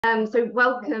So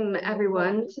welcome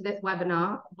everyone to this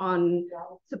webinar on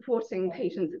supporting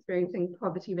patients experiencing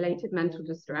poverty-related mental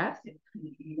distress.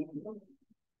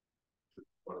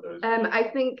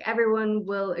 I think everyone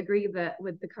will agree that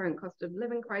with the current cost of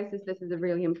living crisis, this is a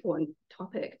really important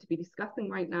topic to be discussing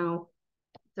right now.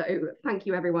 So thank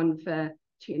you everyone for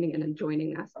tuning in and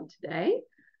joining us today.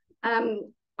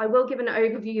 I will give an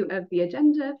overview of the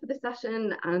agenda for the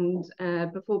session, and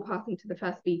before passing to the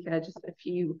first speaker, just a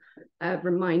few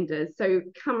reminders. So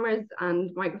cameras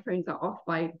and microphones are off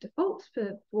by default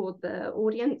for the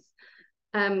audience.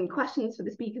 Questions for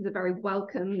the speakers are very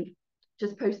welcome.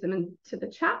 Just post them into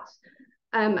the chat.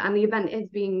 And the event is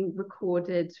being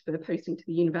recorded for posting to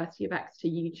the University of Exeter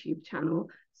YouTube channel.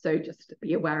 So just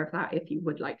be aware of that if you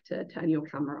would like to turn your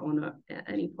camera on at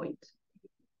any point.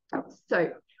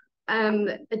 So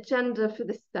agenda for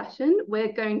this session,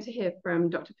 we're going to hear from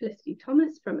Dr. Felicity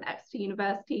Thomas from Exeter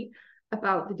University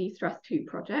about the DeStress 2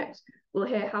 project. We'll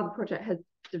hear how the project has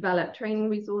developed training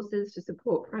resources to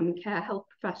support primary care health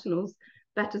professionals,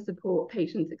 better support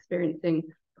patients experiencing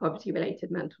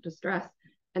poverty-related mental distress,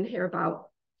 and hear about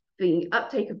the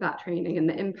uptake of that training and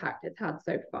the impact it's had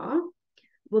so far.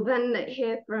 We'll then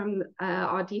hear from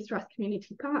our DeStress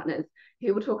community partners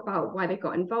who will talk about why they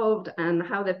got involved and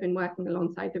how they've been working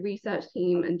alongside the research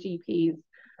team and GPs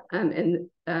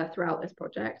throughout this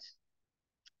project.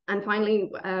 And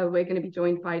finally, we're going to be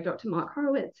joined by Dr. Mark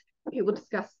Horowitz, who will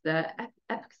discuss the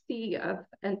efficacy of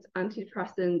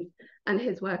antidepressants and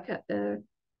his work at the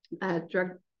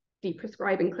drug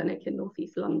de-prescribing clinic in North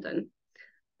East London.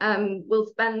 We'll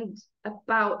spend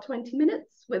about 20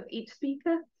 minutes with each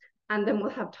speaker, and then we'll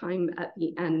have time at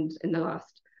the end in the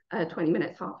last 20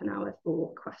 minutes, half an hour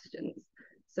for questions.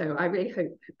 So I really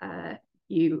hope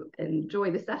you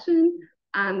enjoy the session,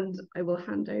 and I will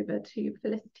hand over to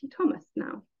Felicity Thomas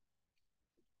now.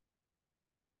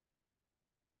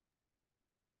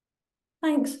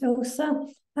 Thanks,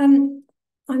 Ilsa.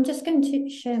 I'm just going to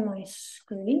share my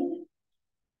screen.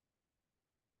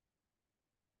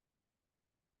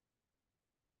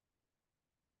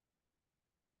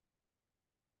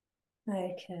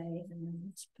 Okay, and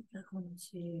let's put that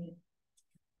onto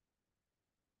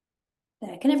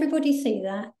there. Can everybody see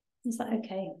that? Is that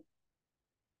okay?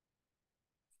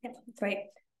 Yeah, great.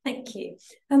 Thank you.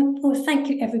 Well, thank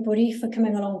you everybody for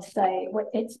coming along today.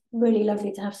 It's really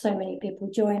lovely to have so many people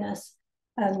join us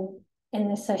in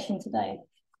this session today.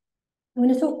 I'm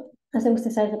going to talk, as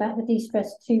Ilsa said, about the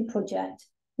DeStress 2 project.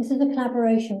 This is a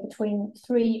collaboration between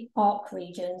 3 ARC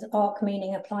regions, ARC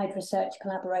meaning Applied Research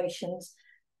Collaborations.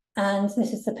 And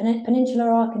this is the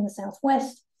Peninsular Arc in the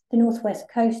southwest, the Northwest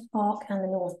Coast Arc, and the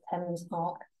North Thames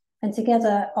Arc. And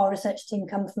together, our research team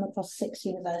comes from across 6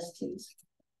 universities.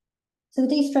 So the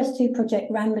DeStress 2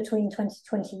 project ran between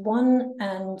 2021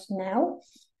 and now,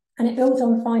 and it builds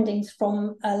on findings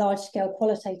from a large-scale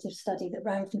qualitative study that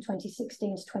ran from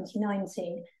 2016 to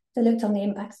 2019 that looked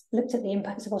at the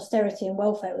impacts of austerity and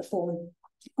welfare reform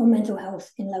on mental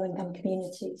health in low-income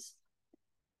communities.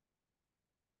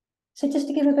 So just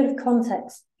to give a bit of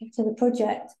context to the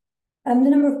project, the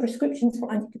number of prescriptions for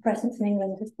antidepressants in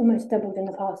England has almost doubled in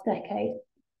the past decade.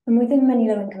 And within many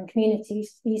low-income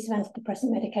communities, the use of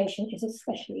antidepressant medication is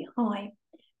especially high.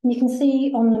 And you can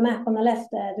see on the map on the left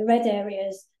there, the red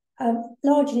areas are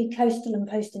largely coastal and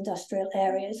post-industrial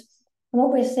areas. And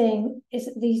what we're seeing is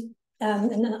that these,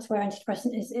 and that's where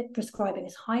antidepressant prescribing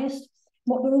is highest.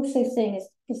 What we're also seeing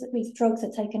is that these drugs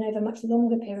are taken over much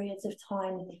longer periods of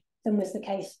time than was the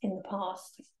case in the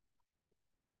past.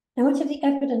 Now, much of the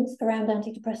evidence around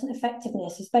antidepressant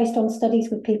effectiveness is based on studies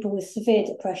with people with severe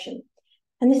depression.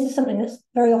 And this is something that's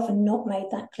very often not made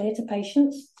that clear to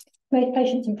patients. Most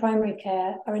patients in primary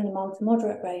care are in the mild to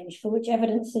moderate range, for which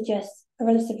evidence suggests a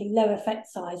relatively low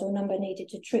effect size or number needed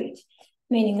to treat,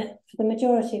 meaning that for the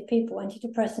majority of people,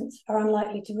 antidepressants are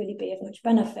unlikely to really be of much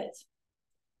benefit.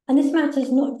 And this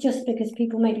matters not just because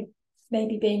people may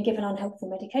be being given unhelpful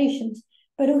medications,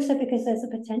 but also because there's a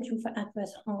potential for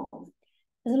adverse harm.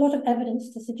 There's a lot of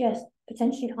evidence to suggest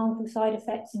potentially harmful side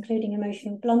effects, including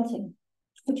emotional blunting,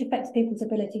 which affects people's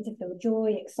ability to feel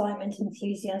joy, excitement,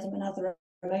 enthusiasm, and other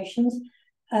emotions,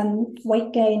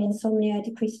 weight gain, insomnia,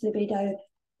 decreased libido,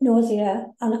 nausea,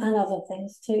 and other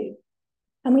things too.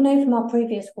 And we know from our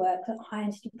previous work that high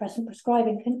antidepressant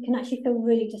prescribing can actually feel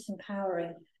really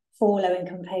disempowering for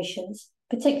low-income patients,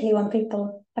 particularly when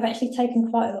people have actually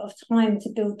taken quite a lot of time to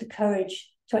build the courage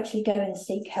to actually go and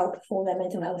seek help for their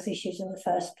mental health issues in the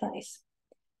first place.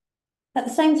 At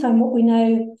the same time, what we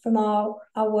know from our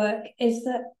work is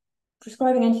that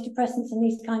prescribing antidepressants in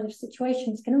these kinds of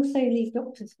situations can also leave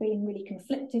doctors feeling really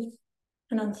conflicted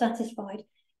and unsatisfied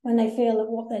when they feel that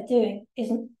what they're doing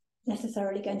isn't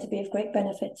necessarily going to be of great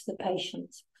benefit to the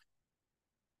patient.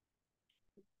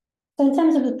 So in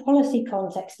terms of the policy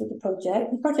context of the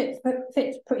project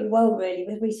fits pretty well really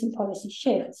with recent policy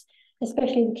shifts,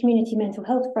 especially the Community Mental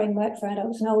Health Framework for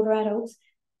adults and older adults,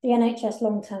 the NHS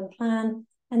long-term plan,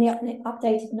 and the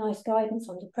updated NICE guidance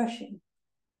on depression.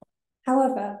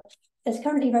 However, there's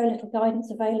currently very little guidance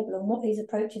available on what these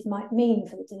approaches might mean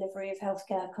for the delivery of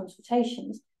healthcare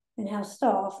consultations and how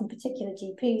staff, in particular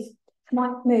GPs,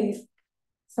 might move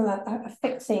from a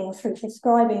fixing through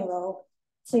prescribing role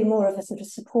to more of a sort of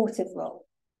supportive role,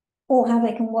 or how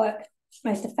they can work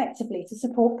most effectively to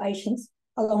support patients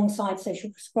alongside social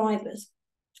prescribers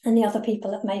and the other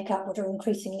people that make up what are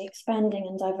increasingly expanding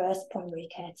and diverse primary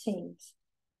care teams.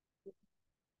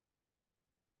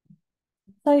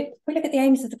 So if we look at the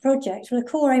aims of the project, well, the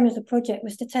core aim of the project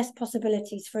was to test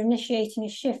possibilities for initiating a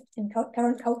shift in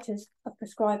current cultures of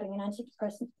prescribing and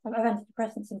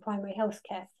antidepressants in primary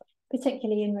healthcare,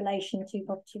 particularly in relation to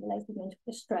poverty-related mental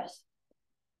distress.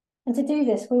 And to do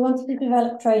this, we wanted to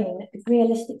develop training that could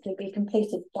realistically be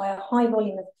completed by a high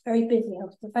volume of very busy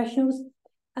health professionals,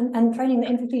 and training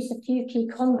that introduced a few key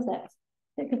concepts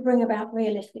that could bring about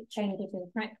realistic changes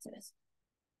in practice,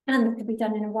 and that could be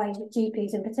done in a way that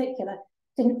GPs in particular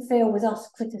didn't feel was us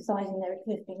criticising their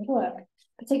existing work,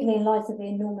 particularly in light of the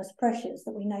enormous pressures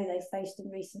that we know they've faced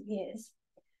in recent years.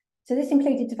 So this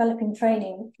included developing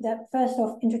training that first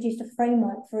off introduced a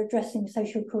framework for addressing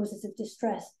social causes of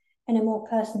distress in a more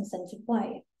person-centred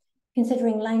way,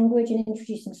 considering language and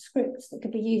introducing scripts that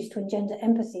could be used to engender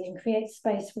empathy and create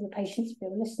space for the patient to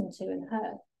feel listened to and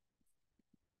heard.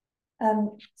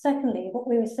 Secondly, what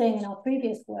we were seeing in our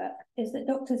previous work is that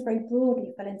doctors very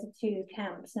broadly fell into two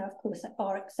camps. Now, of course, there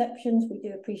are exceptions, we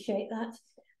do appreciate that.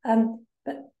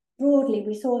 But broadly,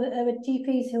 we saw that there were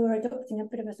GPs who were adopting a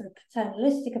bit of a sort of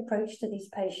paternalistic approach to these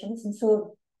patients and saw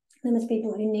them as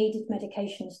people who needed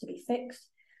medications to be fixed,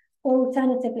 or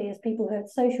alternatively as people who had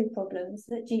social problems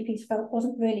that GPs felt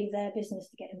wasn't really their business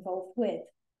to get involved with.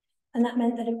 And that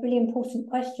meant that really important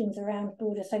questions around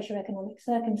broader socioeconomic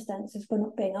circumstances were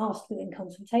not being asked within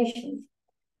consultations.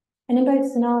 And in both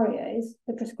scenarios,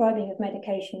 the prescribing of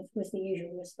medications was the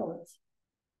usual response.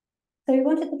 So we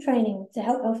wanted the training to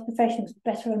help health professionals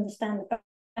better understand the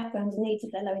backgrounds and needs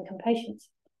of their low-income patients,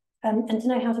 and to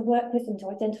know how to work with them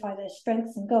to identify their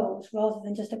strengths and goals, rather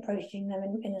than just approaching them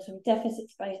in a sort of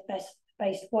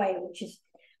deficit-based way, which is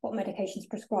what medications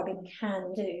prescribing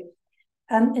can do.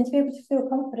 And to be able to feel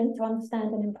confident to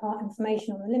understand and impart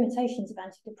information on the limitations of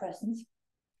antidepressants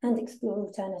and explore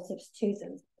alternatives to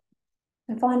them.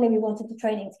 And finally, we wanted the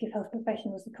training to give health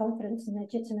professionals the confidence and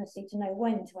legitimacy to know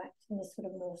when to act in this sort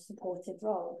of more supportive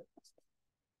role.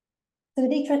 So the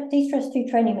DeStress 2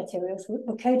 training materials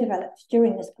were co-developed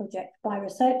during this project by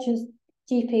researchers,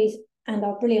 GPs, and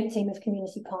our brilliant team of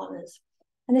community partners.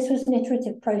 And this was an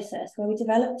iterative process where we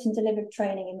developed and delivered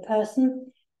training in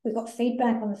person. We got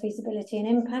feedback on the feasibility and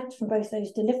impact from both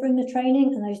those delivering the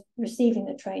training and those receiving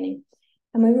the training.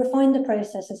 And we refined the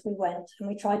process as we went, and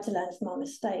we tried to learn from our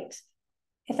mistakes.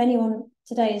 If anyone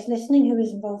today is listening who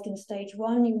is involved in stage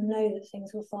 1, you will know that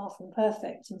things were far from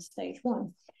perfect in stage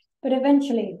 1. But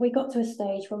eventually we got to a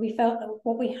stage where we felt that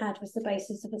what we had was the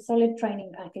basis of a solid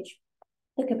training package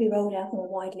that could be rolled out more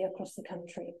widely across the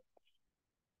country.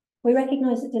 We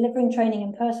recognised that delivering training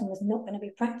in person was not going to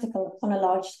be practical on a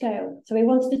large scale, so we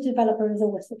wanted to develop a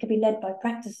resource that could be led by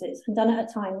practices and done at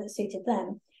a time that suited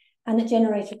them, and that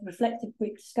generated reflective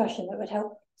group discussion that would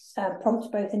help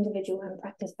prompt both individual and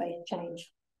practice-based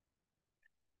change.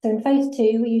 So in phase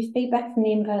 2, we used feedback from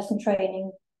the in-person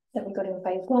training that we got in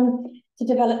phase 1 to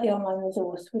develop the online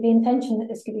resource, with the intention that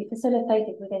this could be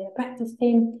facilitated within the practice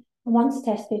team and, once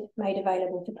tested, made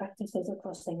available to practices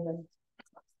across England.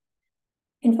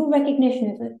 In full recognition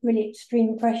of the really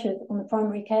extreme pressures on the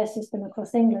primary care system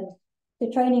across England,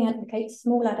 the training advocates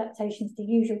small adaptations to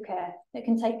usual care that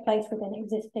can take place within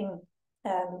existing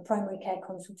primary care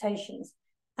consultations,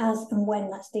 as and when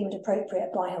that's deemed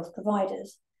appropriate by health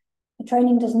providers. The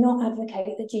training does not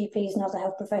advocate that GPs and other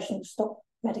health professionals stop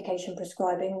medication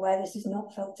prescribing where this is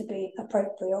not felt to be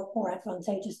appropriate or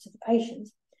advantageous to the patient,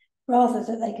 rather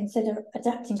that they consider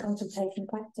adapting consultation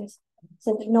practice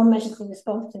so that non-medical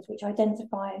responses which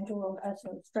identify and draw on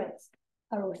personal strengths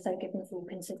are also given full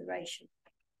consideration.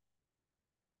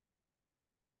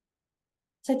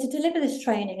 So to deliver this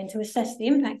training and to assess the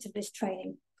impact of this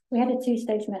training, we had a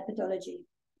 2-stage methodology.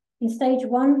 In stage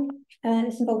 1,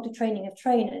 this involved the training of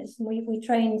trainers. We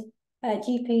trained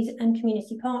GPs and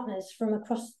community partners from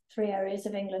across 3 areas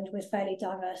of England with fairly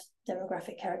diverse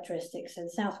demographic characteristics, so the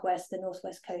southwest, the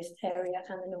northwest coast area,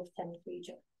 and the North Thames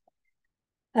region.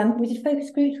 We did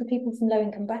focus groups with people from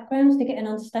low-income backgrounds to get an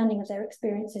understanding of their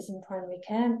experiences in primary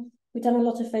care. We've done a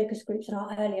lot of focus groups in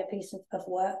our earlier piece of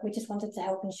work. We just wanted to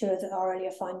help ensure that our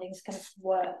earlier findings kind of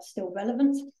were still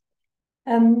relevant.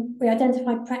 We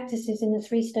identified practices in the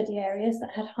 3 study areas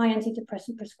that had high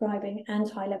antidepressant prescribing and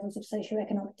high levels of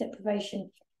socioeconomic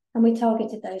deprivation, and we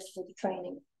targeted those for the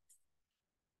training.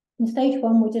 In stage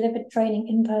 1, we delivered training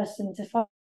in person to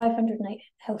 508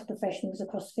 health professionals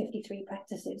across 53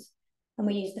 practices, and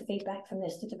we used the feedback from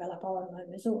this to develop our online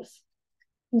resource.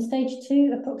 In stage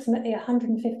 2, approximately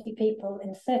 150 people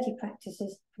in 30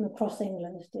 practices from across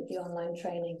England did the online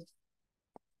training.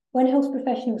 When health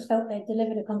professionals felt they'd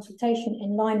delivered a consultation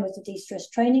in line with the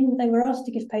DeStress training, they were asked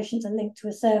to give patients a link to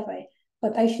a survey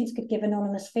where patients could give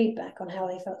anonymous feedback on how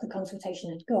they felt the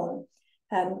consultation had gone.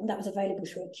 That was available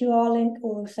through a QR link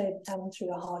or also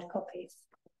through a hard copy.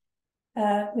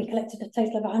 We collected a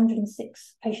total of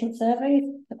 106 patient surveys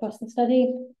across the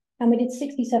study, and we did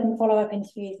 67 follow-up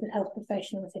interviews with health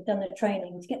professionals who'd done the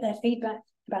training to get their feedback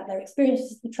about their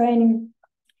experiences of the training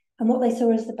and what they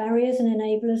saw as the barriers and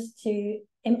enablers to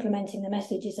implementing the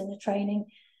messages in the training.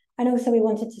 And also we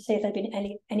wanted to see if there'd been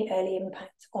any early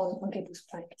impact on people's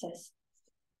practice.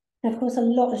 Now, of course, a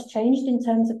lot has changed in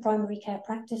terms of primary care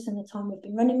practice in the time we've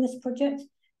been running this project.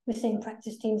 We're seeing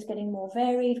practice teams getting more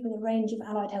varied with a range of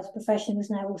allied health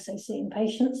professionals now also seeing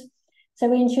patients. So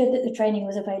we ensured that the training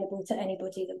was available to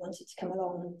anybody that wanted to come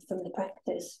along from the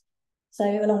practice. So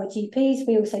along with GPs,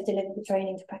 we also delivered the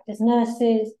training to practice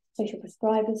nurses, social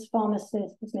prescribers,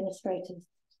 pharmacists, administrators,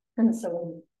 and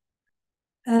so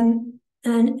on.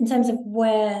 And in terms of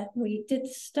where we did the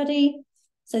study,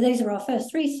 so these are our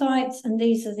first 3 sites, and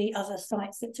these are the other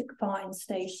sites that took part in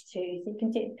stage 2. So you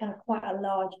can see it's kind of quite a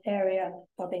large area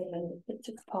of England that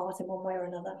took part in one way or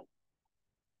another.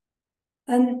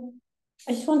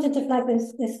 I just wanted to flag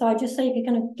this slide just so you could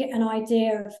kind of get an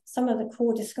idea of some of the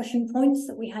core discussion points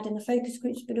that we had in the focus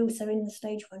groups, but also in the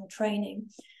stage 1 training.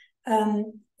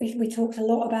 We talked a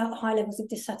lot about high levels of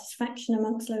dissatisfaction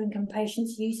amongst low-income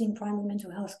patients using primary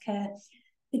mental health care,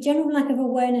 the general lack of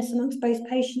awareness amongst both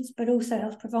patients but also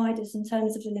health providers in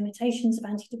terms of the limitations of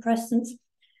antidepressants,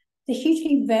 the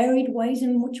hugely varied ways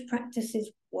in which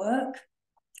practices work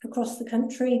across the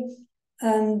country,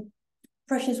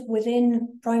 pressures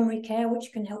within primary care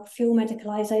which can help fuel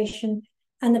medicalisation,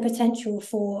 and the potential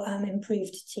for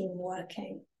improved team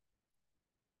working.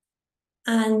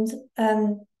 And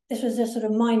this was a sort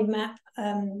of mind map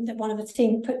that one of the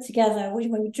team put together,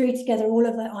 where we drew together all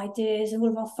of the ideas and all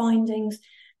of our findings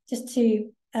just to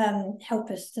help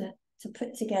us to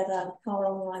put together our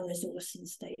online resource in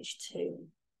stage 2.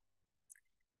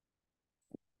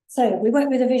 So we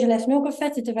worked with a visual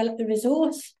ethnographer to develop the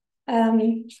resource.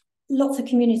 Lots of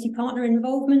community partner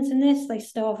involvement in this. They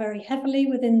star very heavily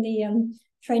within the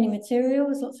training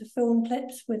materials, lots of film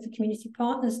clips with the community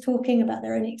partners talking about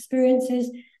their own experiences.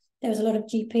 There was a lot of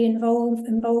GP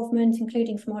involvement,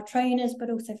 including from our trainers,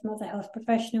 but also from other health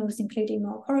professionals, including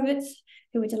Mark Horowitz,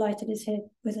 who we're delighted is here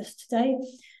with us today.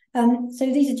 So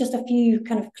these are just a few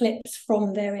kind of clips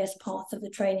from various parts of the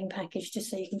training package,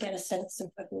 just so you can get a sense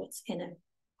of what's in it.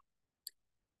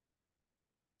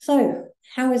 So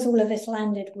how has all of this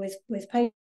landed with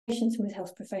patients and with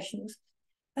health professionals?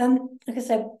 Like I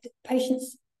said,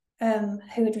 patients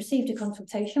who had received a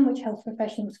consultation, which health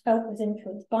professionals felt was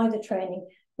influenced by the training,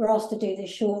 were asked to do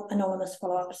this short anonymous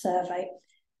follow-up survey.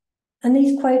 And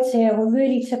these quotes here were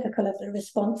really typical of the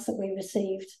response that we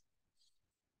received.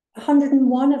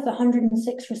 101 of the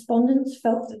 106 respondents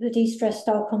felt that the DeStress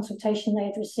style consultation they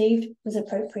had received was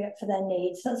appropriate for their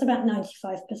needs. That's about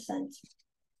 95%.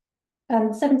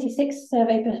 76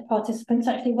 survey participants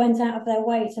actually went out of their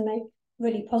way to make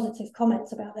really positive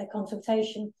comments about their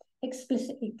consultation,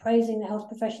 explicitly praising the health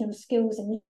professional's skills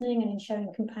in listening and in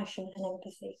showing compassion and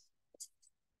empathy.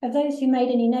 Of those who made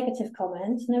any negative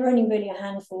comments, and there were only really a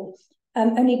handful,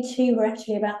 only 2 were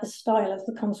actually about the style of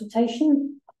the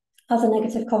consultation. Other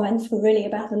negative comments were really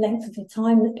about the length of the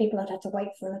time that people had to wait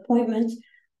for an appointment,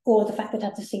 or the fact that they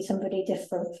had to see somebody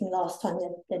different from the last time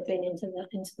they'd been into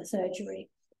the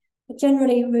surgery. But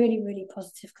generally, really, really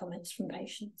positive comments from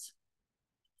patients.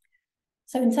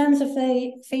 So in terms of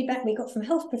the feedback we got from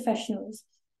health professionals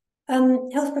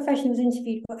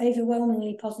interviewed were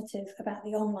overwhelmingly positive about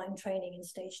the online training in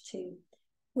stage 2,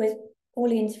 with all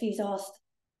the interviews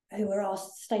who were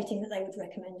asked stating that they would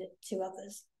recommend it to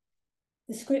others.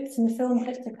 The scripts and the film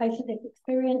clips of patient lived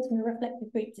experience and the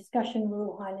reflective group discussion were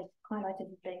all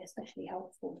highlighted as being especially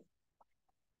helpful.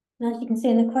 And as you can see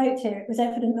in the quote here, it was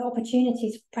evident that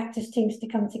opportunities for practice teams to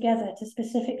come together to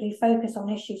specifically focus on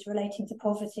issues relating to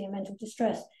poverty and mental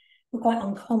distress were quite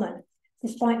uncommon.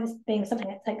 despite this being something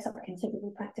that takes up a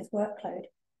considerable practice workload,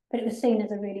 but it was seen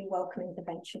as a really welcome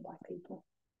intervention by people.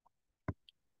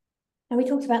 And we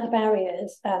talked about the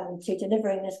barriers to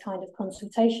delivering this kind of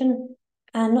consultation,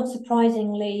 and not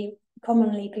surprisingly,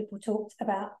 commonly people talked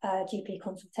about GP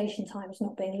consultation times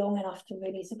not being long enough to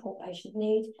really support patient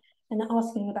needs, and that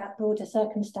asking about broader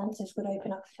circumstances would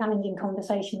open up challenging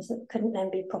conversations that couldn't then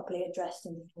be properly addressed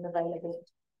and available.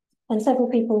 And several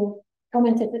people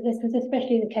commented that this was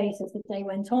especially the case as the day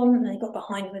went on and they got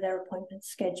behind with their appointment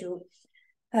schedule.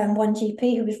 One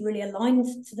GP who was really aligned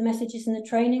to the messages in the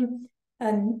training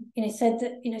said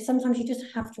that sometimes you just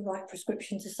have to write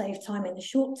prescriptions to save time in the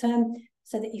short term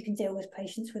so that you can deal with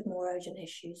patients with more urgent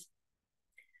issues.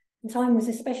 And time was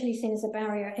especially seen as a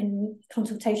barrier in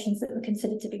consultations that were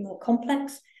considered to be more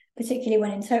complex, particularly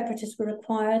when interpreters were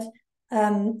required.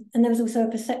 And there was also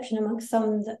a perception amongst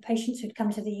some that patients who'd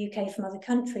come to the UK from other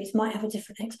countries might have a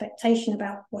different expectation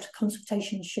about what a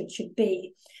consultation should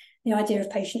be. The idea of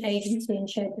patient agency and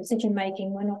shared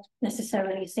decision-making were not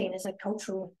necessarily seen as a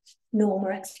cultural norm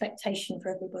or expectation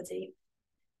for everybody.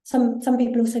 Some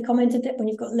people also commented that when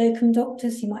you've got locum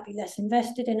doctors, you might be less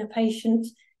invested in a patient.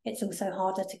 It's also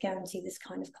harder to guarantee this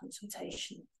kind of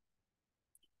consultation.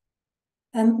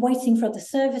 Waiting for other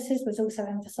services was also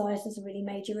emphasised as a really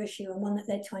major issue, and one that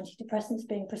led to antidepressants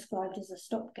being prescribed as a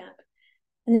stopgap.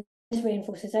 And this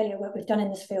reinforces earlier work we've done in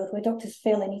this field, where doctors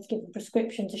feel they need to give a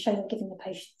prescription to show they're giving the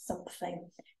patient something.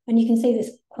 And you can see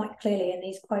this quite clearly in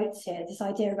these quotes here, this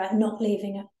idea about not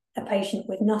leaving a patient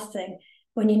with nothing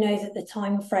when you know that the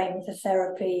time frame for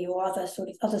therapy or other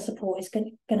support is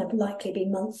going to likely be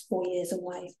months or years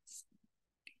away.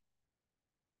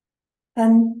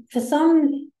 For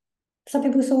some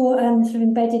people saw sort of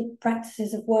embedded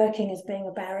practices of working as being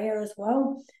a barrier as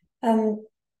well.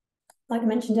 Like I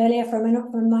mentioned earlier, for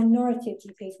a minority of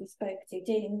GPs we spoke to,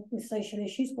 dealing with social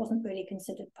issues wasn't really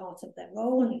considered part of their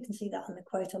role, and you can see that on the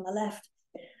quote on the left.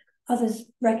 Others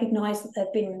recognise that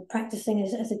they've been practising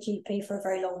as a GP for a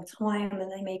very long time,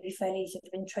 and they may be fairly sort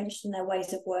of entrenched in their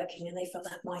ways of working, and they felt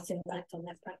that might impact on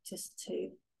their practice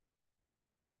too.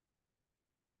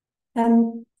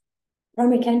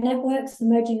 Primary care networks, the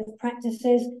merging of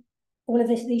practices, all of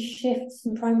these shifts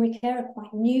in primary care are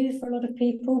quite new for a lot of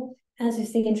people, as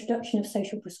is the introduction of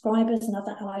social prescribers and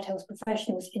other allied health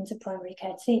professionals into primary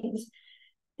care teams.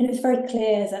 And it was very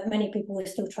clear that many people were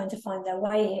still trying to find their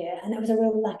way here, and there was a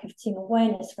real lack of team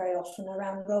awareness very often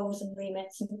around roles and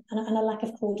remits, and a lack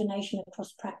of coordination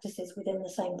across practices within the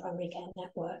same primary care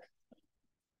network.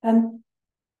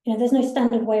 There's no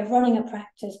standard way of running a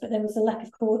practice, but there was a lack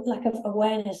of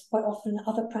awareness quite often that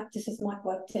other practices might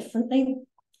work differently.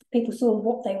 People saw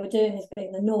what they were doing as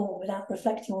being the norm without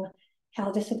reflecting on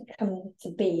how this had come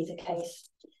to be the case.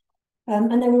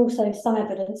 And there were also some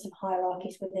evidence of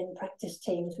hierarchies within practice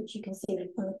teams, which you can see in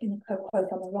the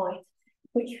quote on the right,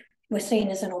 which were seen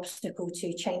as an obstacle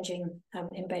to changing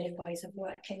embedded ways of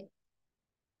working.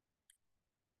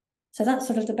 So that's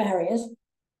sort of the barriers.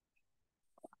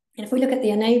 And if we look at the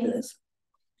enablers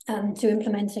to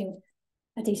implementing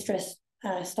a DeStress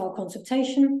style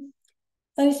consultation,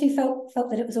 those who felt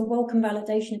that it was a welcome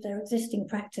validation of their existing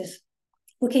practice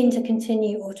were keen to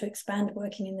continue or to expand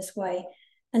working in this way.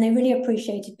 And they really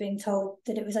appreciated being told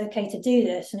that it was okay to do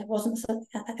this. And it wasn't,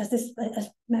 as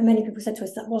many people said to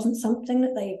us, that wasn't something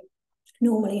that they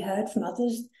normally heard from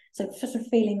others. So just a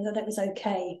feeling that it was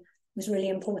okay was really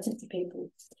important to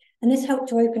people. And this helped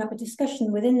to open up a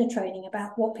discussion within the training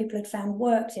about what people had found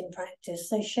worked in practice.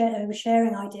 So they were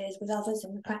sharing ideas with others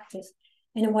in the practice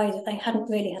in a way that they hadn't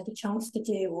really had the chance to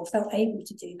do or felt able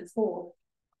to do before.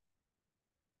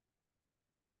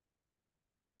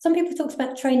 Some people talked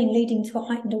about training leading to a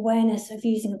heightened awareness of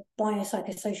using a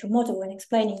biopsychosocial model when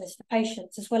explaining this to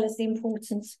patients, as well as the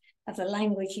importance of the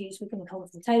language used within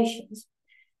consultations.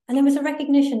 And there was a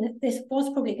recognition that this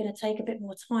was probably going to take a bit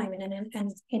more time in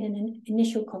an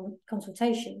initial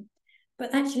consultation,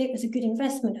 but actually it was a good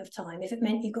investment of time if it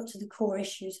meant you got to the core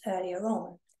issues earlier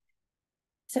on.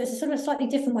 So it's a sort of slightly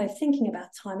different way of thinking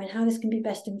about time and how this can be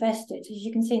best invested, as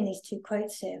you can see in these two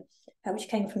quotes here, which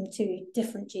came from two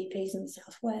different GPs in the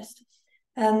Southwest.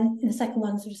 And the second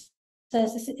one sort of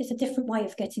says it's a different way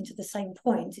of getting to the same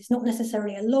point. It's not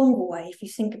necessarily a longer way if you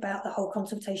think about the whole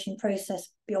consultation process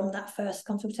beyond that first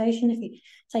consultation. If you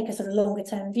take a sort of longer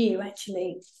term view,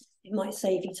 actually, it might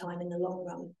save you time in the long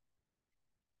run.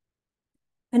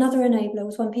 Another enabler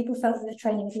was when people felt that the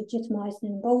training legitimised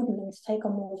and emboldened them to take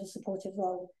on more of a supportive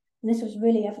role. And this was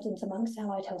really evident amongst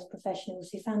allied health professionals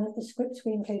who found that the scripts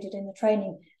we included in the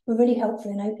training were really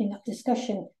helpful in opening up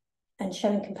discussion and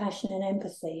showing compassion and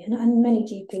empathy. And many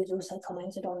GPs also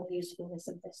commented on the usefulness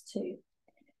of this too.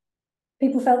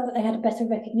 People felt that they had a better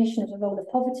recognition of the role of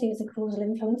poverty as a causal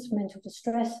influence for mental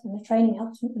distress, and the training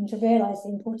helped them to realise the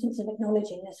importance of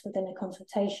acknowledging this within a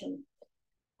consultation.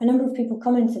 A number of people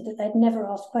commented that they'd never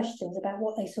asked questions about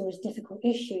what they saw as difficult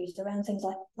issues around things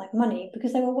like money,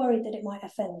 because they were worried that it might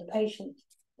offend the patient.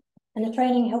 And the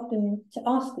training helped them to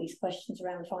ask these questions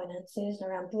around finances and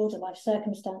around broader life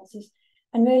circumstances,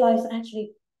 and realise that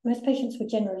actually most patients were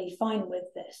generally fine with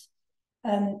this.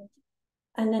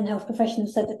 And then health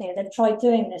professionals said that they'd tried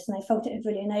doing this and they felt it had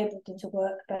really enabled them to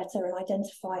work better and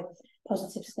identify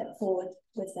positive step forward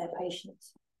with their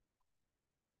patients.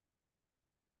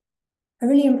 A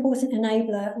really important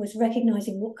enabler was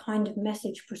recognising what kind of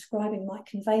message prescribing might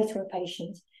convey to a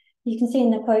patient. You can see in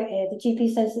the quote here, the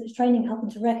GP says that the training helped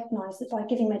them to recognise that by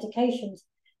giving medications,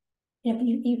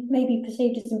 you may be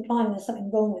perceived as implying there's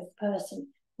something wrong with the person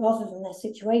rather than their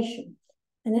situation.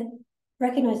 And that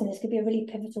recognising this could be a really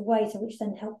pivotal way to which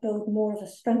then help build more of a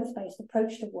strengths-based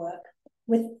approach to work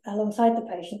alongside the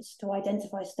patients to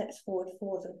identify steps forward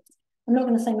for them. I'm not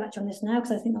going to say much on this now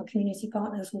because I think our community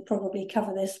partners will probably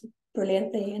cover this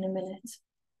brilliantly in a minute.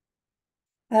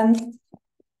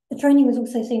 The training was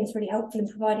also seen as really helpful in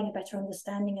providing a better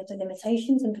understanding of the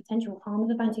limitations and potential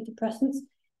harms of antidepressants,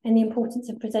 and the importance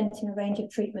of presenting a range of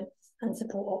treatment and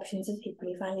support options is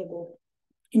equally valuable.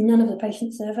 In none of the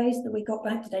patient surveys that we got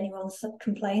back did anyone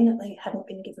complain that they hadn't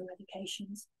been given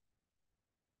medications.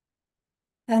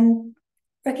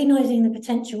 Recognising the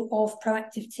potential of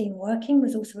proactive team working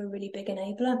was also a really big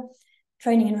enabler.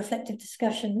 Training and reflective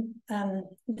discussion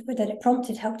that it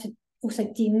prompted helped to also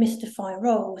demystify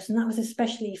roles, and that was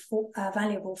especially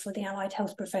valuable for the allied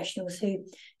health professionals who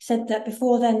said that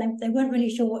before then they weren't really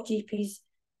sure what GPs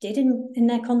did in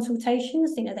their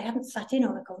consultations. They hadn't sat in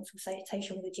on a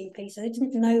consultation with a GP, so they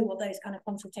didn't know what those kind of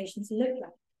consultations looked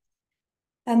like.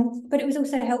 But it was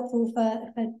also helpful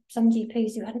for some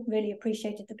GPs who hadn't really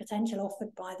appreciated the potential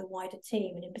offered by the wider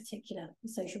team, and in particular, the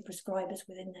social prescribers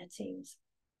within their teams.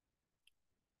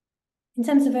 In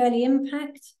terms of early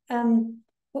impact,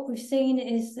 what we've seen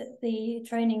is that the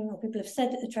training, or people have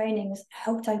said that the trainings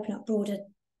helped open up broader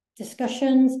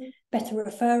discussions, better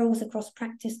referrals across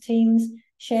practice teams,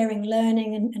 sharing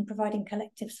learning and providing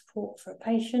collective support for a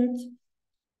patient.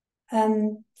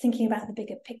 Thinking about the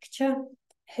bigger picture,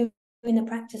 who in the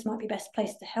practice might be best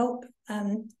placed to help,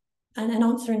 and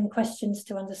answering questions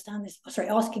to understand this,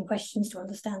 asking questions to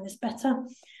understand this better.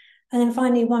 And then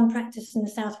finally, one practice in the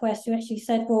Southwest who actually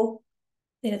said, well,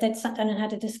 they'd sat down and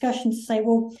had a discussion to say,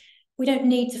 well, we don't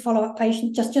need to follow up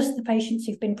patients, just the patients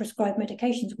who've been prescribed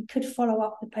medications. We could follow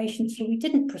up the patients who we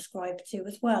didn't prescribe to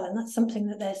as well. And that's something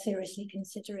that they're seriously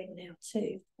considering now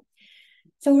too.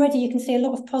 So already you can see a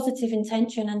lot of positive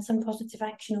intention and some positive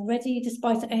action already,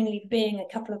 despite it only being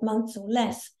a couple of months or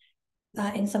less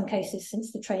in some cases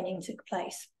since the training took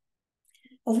place.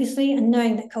 Obviously, and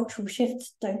knowing that cultural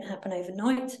shifts don't happen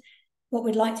overnight, what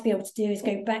we'd like to be able to do is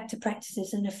go back to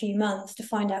practices in a few months to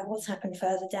find out what's happened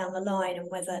further down the line and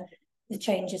whether the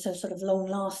changes are sort of long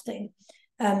lasting.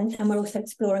 And we're also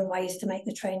exploring ways to make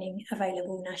the training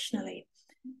available nationally.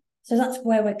 So that's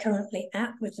where we're currently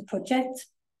at with the project.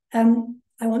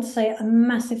 I want to say a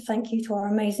massive thank you to our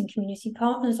amazing community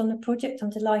partners on the project. I'm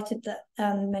delighted that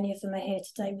many of them are here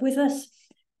today with us.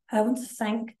 I want to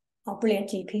thank our brilliant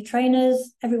GP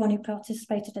trainers, everyone who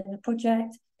participated in the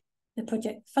project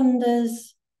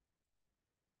funders,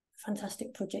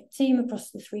 fantastic project team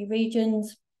across the 3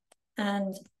 regions,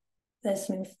 and there's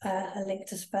a link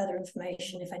to further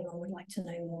information if anyone would like to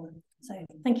know more. So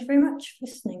thank you very much for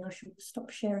listening. I should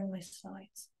stop sharing my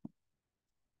slides.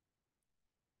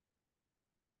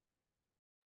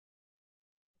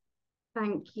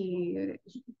 Thank you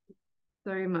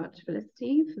so much,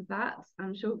 Felicity, for that.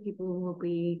 I'm sure people will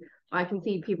be, I can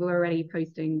see people are already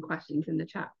posting questions in the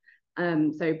chat.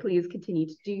 So please continue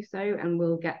to do so and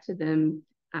we'll get to them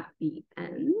at the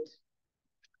end.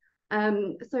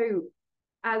 So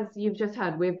as you've just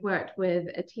heard, we've worked with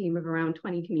a team of around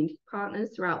 20 community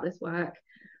partners throughout this work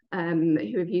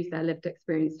who have used their lived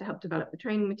experience to help develop the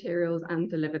training materials and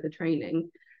deliver the training.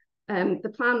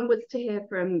 The plan was to hear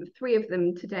from 3 of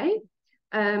them today,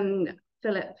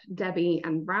 Philip, Debbie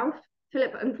and Ralph.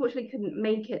 Philip unfortunately couldn't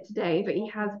make it today, but he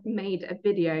has made a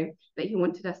video that he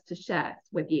wanted us to share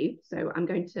with you. So I'm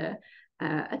going to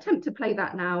attempt to play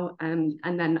that now, and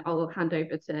then I'll hand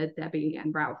over to Debbie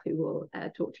and Ralph, who will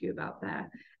talk to you about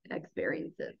their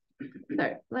experiences.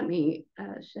 So let me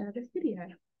share this video.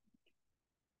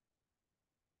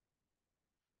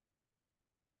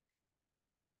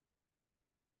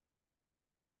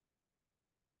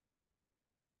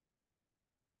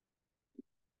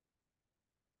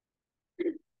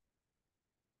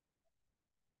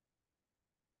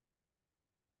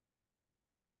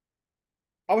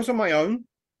 I was on my own.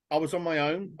 I was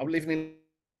living in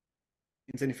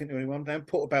anything to anyone down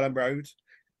Portobello Road,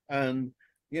 and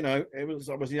I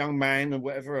was a young man and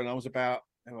whatever, and I was about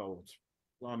how old?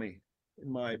 Blimey, in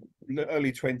my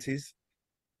early 20s,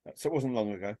 so it wasn't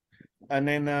long ago. And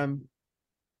then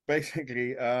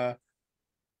basically,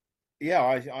 yeah,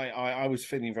 I was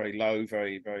feeling very low,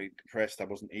 very very depressed. I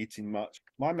wasn't eating much.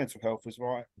 My mental health was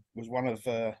one of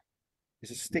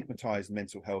it's a stigmatized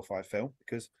mental health, I felt,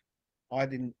 because I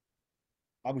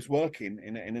was working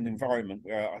in an environment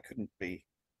where I couldn't be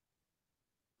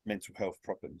mental health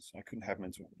problems. I couldn't have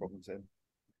mental health problems then.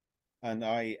 And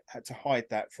I had to hide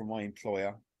that from my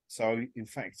employer. So in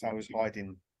fact, I was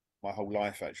hiding my whole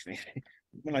life, actually.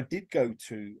 When I did go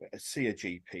to see a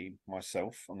GP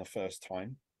myself on the first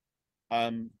time, I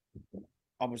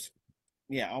was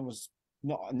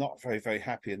not very, very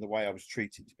happy in the way I was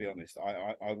treated, to be honest.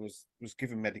 I was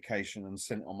given medication and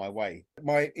sent on my way.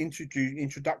 My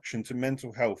introduction to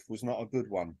mental health was not a good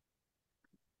one.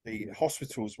 The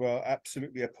hospitals were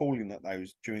absolutely appalling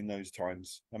during those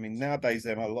times. I mean, nowadays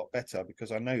they're a lot better,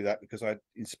 because I know that because I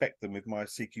inspect them with my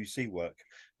CQC work.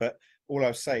 But all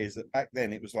I'll say is that back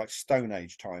then it was like Stone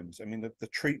Age times. I mean, the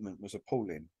treatment was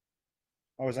appalling.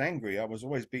 I was angry. I was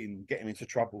always getting into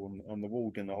trouble on the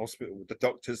ward in the hospital with the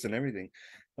doctors and everything.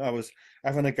 I was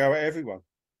having a go at everyone.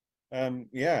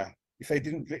 Yeah, if they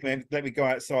didn't let me go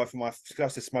outside for my, because I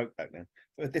used to smoke back then.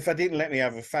 But if I didn't let me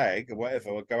have a fag or whatever,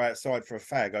 or go outside for a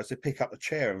fag, I used to pick up the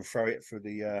chair and throw it for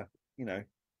the,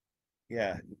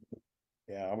 yeah,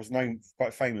 I was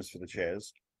quite famous for the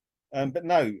chairs. But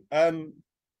no,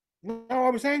 no, I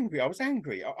was angry. I was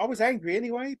angry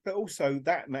anyway, but also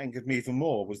that angered me even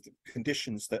more was the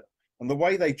conditions and the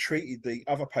way they treated the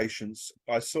other patients.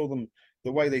 I saw them,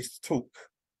 the way they talk.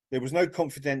 There was no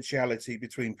confidentiality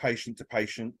between patient to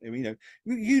patient. You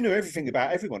knew everything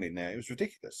about everyone in there. It was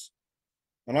ridiculous.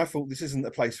 And I thought, this isn't the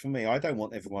place for me. I don't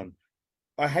want everyone.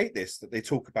 I hate this, that they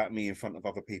talk about me in front of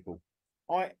other people.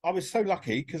 I was so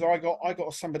lucky because I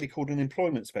got somebody called an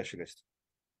employment specialist.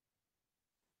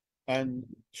 And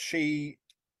she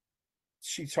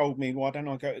told me, why don't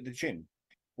I go to the gym?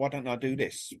 Why don't I do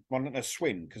this? Why don't I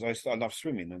swim? Because I love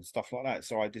swimming and stuff like that.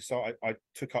 So I decided, I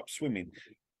took up swimming.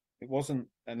 It wasn't,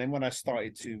 and then when I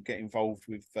started to get involved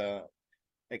with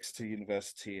Exeter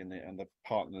University and the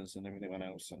partners and everyone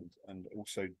else, and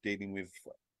also dealing with,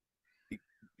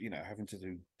 having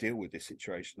to deal with this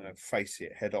situation and face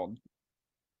it head on,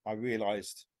 I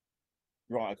realised,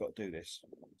 right, I've got to do this.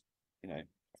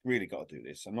 Really got to do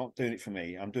this. I'm not doing it for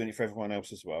me. I'm doing it for everyone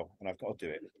else as well. And I've got to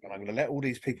do it. And I'm going to let all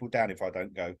these people down if I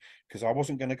don't go, because I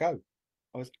wasn't going to go.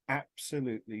 I was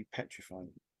absolutely petrified.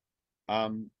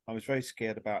 I was very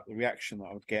scared about the reaction that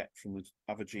I would get from the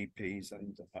other GPs,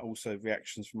 and also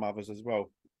reactions from others as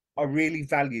well. I really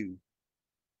value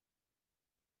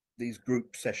these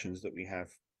group sessions that we have.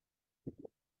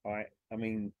 I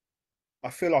mean,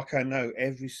 I feel like I know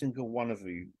every single one of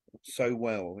you so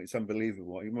well. It's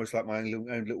unbelievable. You're almost like my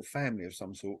own little family of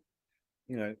some sort.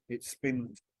 It's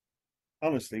been,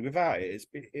 honestly, without it,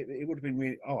 it would have been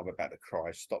really. Oh, I'm about to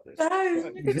cry. Stop this.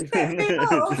 No, set me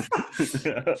off.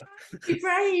 I'm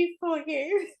brave for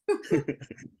you.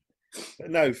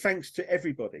 No, thanks to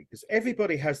everybody, because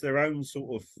everybody has their own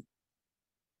sort of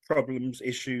problems,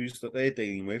 issues that they're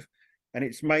dealing with, and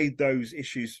it's made those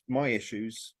issues, my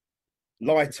issues,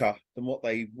 lighter than what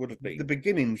they would have been. The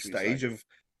beginning stage of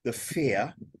the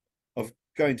fear of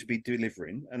going to be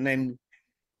delivering, and then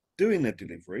doing the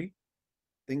delivery,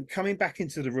 then coming back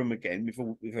into the room again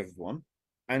with everyone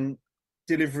and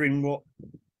delivering what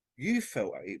you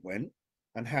felt it went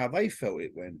and how they felt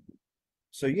it went.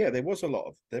 So yeah,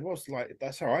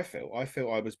 that's how I felt. I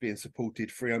felt I was being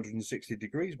supported 360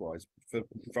 degrees wise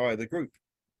via the group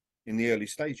in the early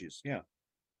stages. Yeah.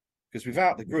 Because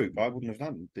without the group, I wouldn't have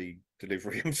done the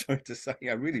delivery. I'm sorry to say,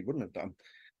 I really wouldn't have done.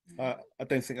 I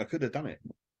don't think I could have done it.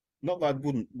 Not that I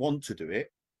wouldn't want to do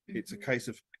it. It's a case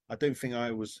of, I don't think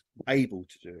I was able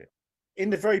to do it. In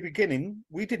the very beginning,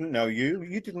 we didn't know you.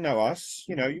 You didn't know us.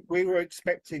 We were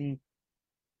expected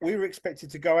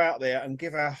to go out there and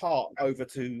give our heart over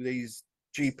to these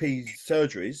GP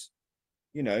surgeries,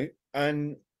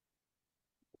 and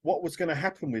what was going to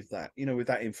happen with that, with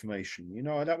that information,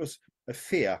 that was a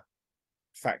fear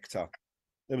factor.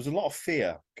 There was a lot of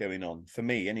fear going on for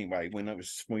me anyway when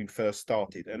we first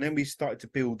started, and then we started to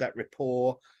build that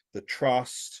rapport, the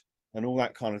trust and all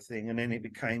that kind of thing, and then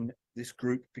this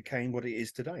group became what it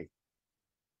is today.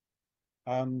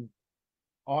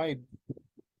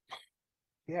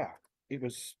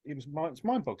 It's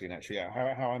mind-boggling, actually,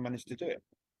 how I managed to do it,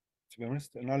 to be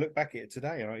honest. And I look back at it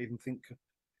today and I even think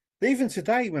Even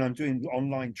today, when I'm doing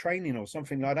online training or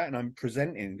something like that, and I'm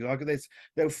presenting, like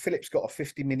Philip's got a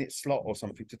 50-minute slot or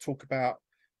something to talk about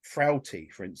frailty,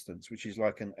 for instance, which is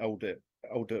like an older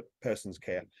person's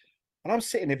care. And I'm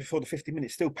sitting there before the 50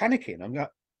 minutes still panicking.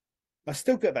 I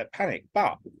still get that panic.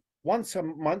 But once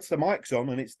the mic's on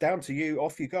and it's down to you,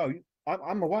 off you go,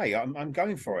 I'm away. I'm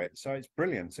going for it. So it's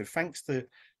brilliant. So thanks to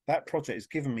that project, it's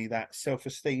given me that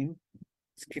self-esteem.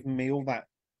 It's given me all that.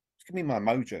 It's given me my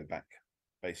mojo back,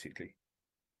 basically.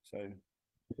 So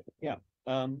yeah,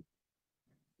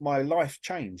 my life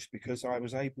changed because I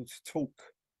was able to talk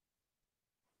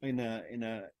in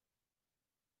a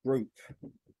group,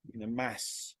 in a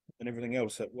mass, and everything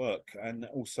else at work, and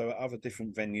also at other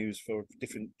different venues for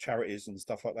different charities and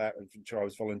stuff like that, which I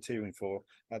was volunteering for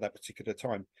at that particular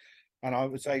time. And I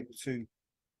was able to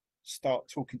start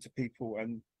talking to people,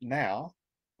 and now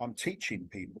I'm teaching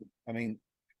people. I mean,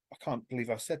 I can't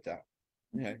believe I said that,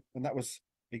 you know, and that was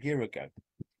a year ago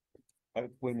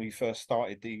when we first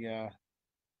started the,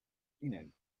 you know,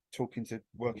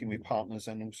 working with partners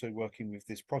and also working with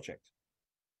this project.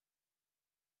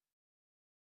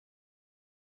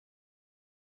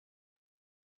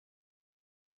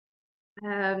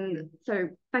 So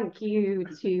thank you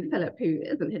to Philip, who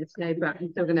isn't here today, but I'm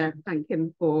still going to thank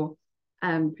him for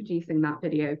producing that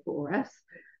video for us.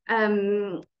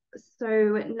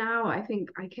 So now I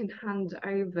think I can hand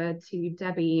over to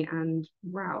Debbie and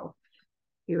Ralph,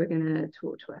 who are going to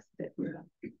talk to us a bit more.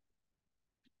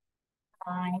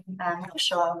 I'm not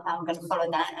sure how I'm going to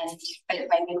follow that, and Philip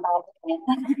made me laugh.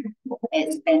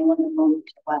 It's been wonderful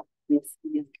to work with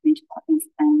community partners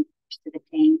and to the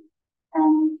team.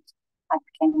 I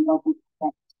became involved in the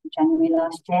project in January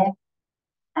last year,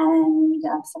 and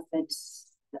I've suffered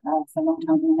for a long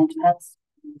time with mental health.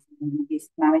 I've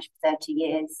used marriage for 30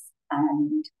 years,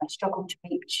 and I struggled to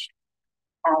reach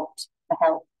out for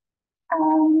help.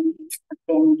 I've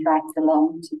been dragged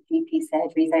along to GP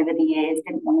surgeries over the years,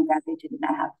 didn't want to go, didn't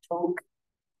know how to talk.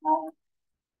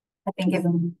 I've been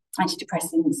given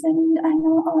antidepressants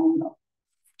and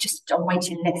just on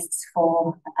waiting lists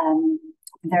for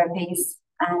therapies.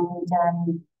 And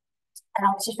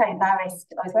I was just very embarrassed.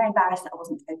 I was very embarrassed that I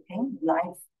wasn't coping with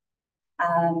life.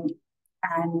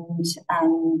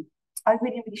 I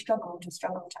really, really struggled to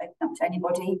open up to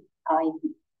anybody. I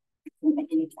couldn't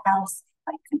make any house.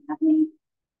 I couldn't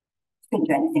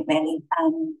do anything really,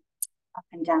 up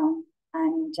and down.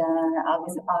 And I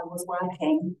was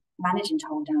working, managing to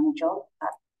hold down a job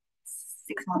at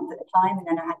 6 months at a time, and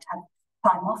then I had to have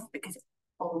time off because it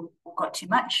all got too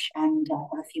much, and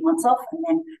a few months off, and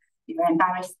then be very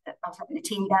embarrassed that I was having the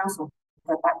team down, so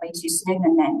I go back way too soon,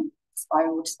 and then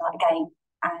spiral to start again.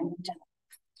 And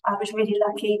I was really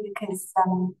lucky because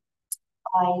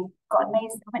I got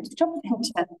amazing. I went to the job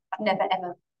centre. I've never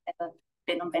ever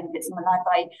been on benefits in my life.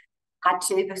 I had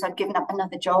to because I'd given up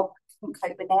another job, couldn't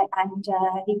cope with it, and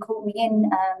he called me in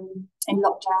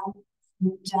lockdown,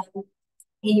 and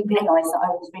he realised that I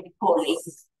was really poorly,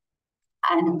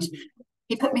 and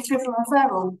he put me through for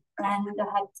referral, and I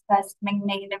had the person ring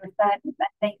me and they referred me,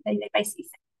 they basically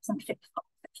said I wasn't fit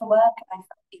for work. I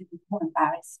felt even more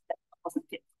embarrassed that I wasn't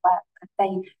fit for work.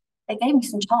 They gave me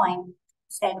some time,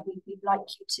 said we'd like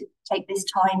you to take this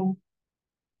time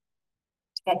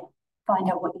to find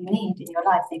out what you need in your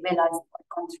life. They realised that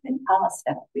I'd gone through in the past,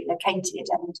 I'd relocated,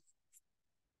 and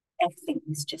everything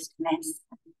was just a mess.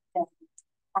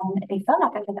 And it felt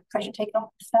like I had the pressure taken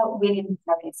off. I felt really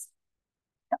embarrassed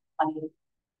that I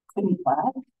couldn't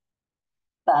work,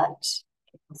 but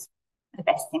it was the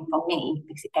best thing for me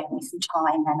because it gave me some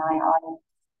time, and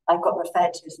I got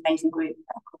referred to this amazing group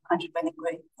called 100 Women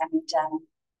Group, and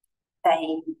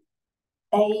they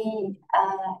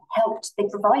helped, they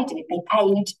provided, they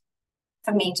paid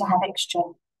for me to have extra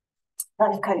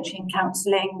life coaching,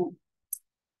 counselling,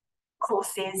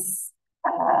 courses,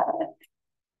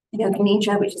 yoga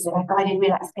nidra, which is a guided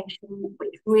relaxation,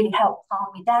 which really helped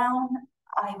calm me down.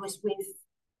 I was with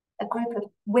a group of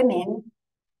women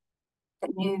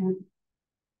that knew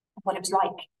what it was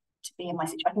like to be in my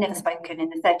situation. I'd never spoken in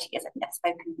the 30 years, I'd never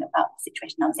spoken about the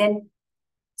situation I was in.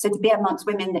 So to be amongst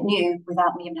women that knew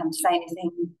without me even having to say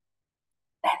anything,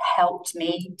 that helped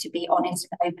me to be honest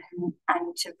and open,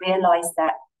 and to realise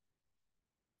that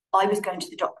I was going to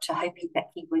the doctor hoping that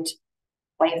he would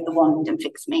wave the wand and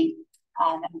fix me.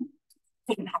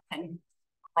 Didn't happen.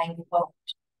 I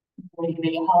worked really,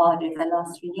 really hard over the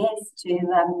last few years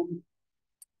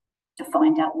to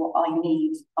find out what I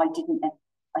need. I didn't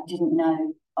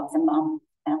know I was a mum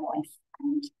and a wife,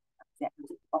 and I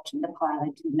was watching the pile. I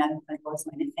didn't know who I was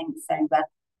or anything. So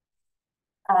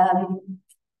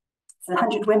the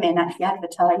 100 Women actually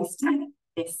advertised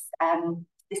this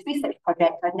this research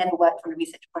project. I'd never worked on a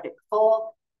research project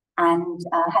before, and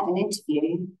had an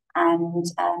interview, and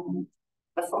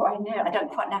before I knew, I don't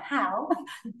quite know how,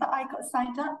 but I got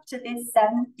signed up to this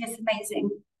this amazing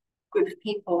group of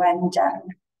people, and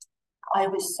I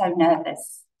was so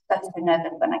nervous, so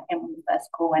nervous when I came on the first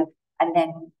call, and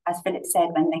then, as Philip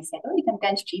said, when they said, "Oh, you're going to go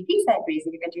into GP surgeries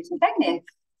and you're going to do some training,"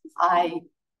 I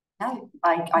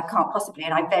can't possibly,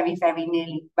 and I very, very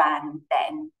nearly ran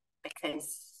then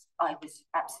because I was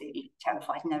absolutely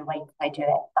terrified. No way could I do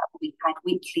it. But we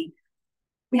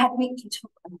had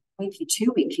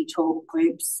two weekly talk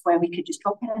groups where we could just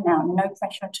drop in and out, no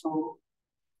pressure at all,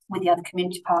 with the other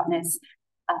community partners,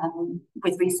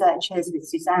 with researchers, with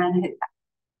Suzanne,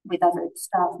 with other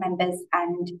staff members,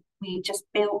 and we just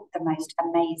built the most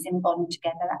amazing bond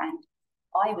together. And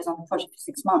I was on the project for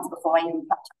 6 months before I even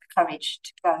plucked up the courage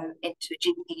to go into a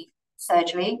GP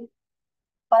surgery.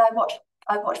 But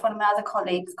I watched one of my other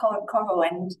colleagues, Coral,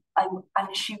 and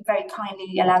she very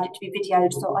kindly allowed it to be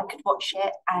videoed so I could watch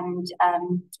it, and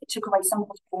it took away some of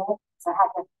the fear. So I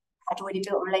had already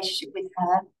built a relationship with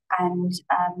her, and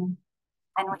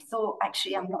I thought,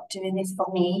 actually, I'm not doing this for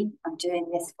me. I'm doing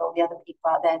this for the other people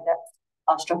out there that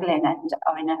are struggling and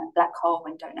are in a black hole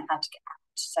and don't know how to get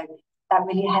out. So that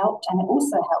really helped, and it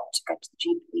also helped to go to the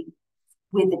GP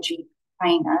with a GP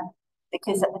trainer,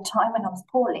 because at the time when I was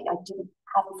poorly, I didn't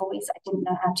have a voice. I didn't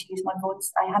know how to use my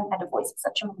voice. I hadn't had a voice for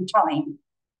such a long time,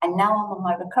 and now I'm on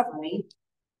my recovery.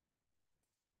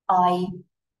 I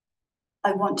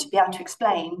want to be able to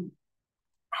explain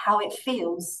how it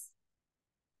feels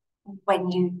when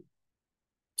you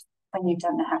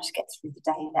don't know how to get through the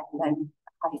day, let alone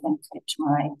how you're going to live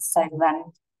tomorrow. So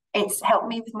it's helped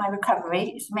me with my recovery.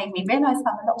 It's made me realise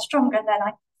I'm a lot stronger than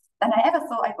I ever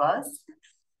thought I was.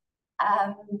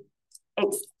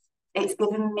 It's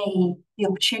given me the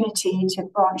opportunity to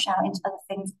branch out into other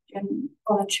things, doing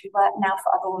voluntary work now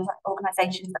for other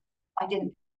organisations that I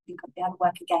didn't think I'd be able to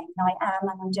work again. Now I am,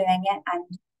 and I'm doing it, and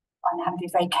I'm having to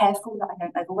be very careful that I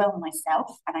don't overwhelm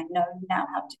myself. And I know now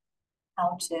how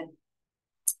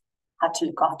to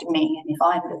look after me, and if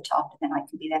I'm looked after, then I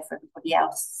can be there for everybody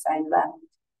else.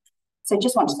 So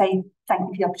just want to say thank you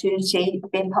for the opportunity for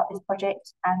being part of this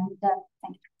project, and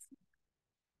thank you.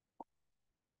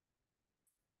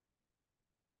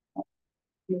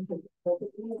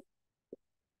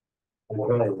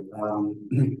 Okay,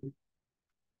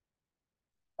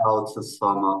 how to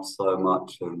sum up so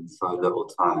much in so little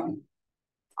time.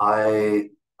 I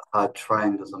had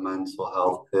trained as a mental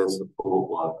health peer support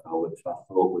worker, which I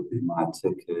thought would be my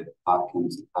ticket back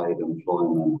into paid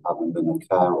employment, having been a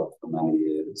carer for many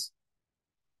years.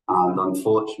 And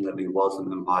unfortunately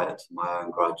wasn't invited to my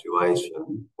own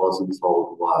graduation, wasn't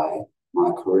told why.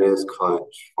 My careers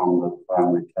coach from the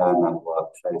primary care network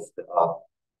chased it up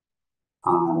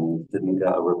and didn't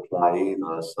get a reply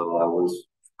either. So I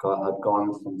had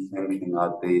gone from thinking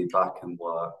I'd be back in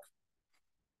work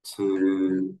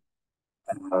to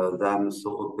then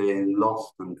sort of being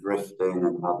lost and drifting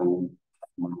and having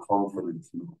my confidence.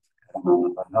 And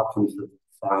I happened to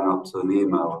sign up to an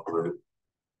email group,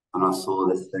 and I saw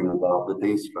this thing about the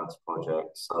DeStress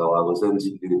project. So I was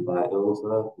interviewed by Ilse,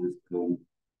 who's doing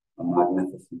a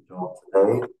magnificent job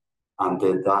today, and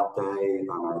did that day,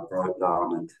 and I broke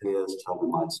down in tears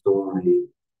telling my story.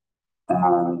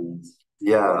 And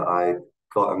yeah, I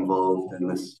got involved in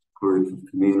this group of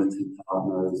community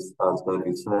partners. As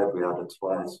Debbie said, we had a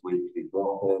twice weekly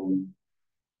drop-in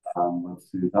with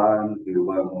Suzanne, who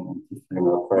won't want me to sing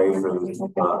her praises,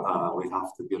 but we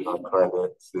have to give her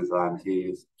credit, Suzanne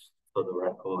Hughes, for the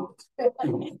record.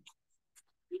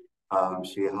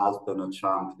 She has been a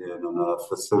champion and a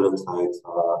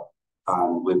facilitator,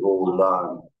 and we've all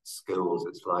learned skills.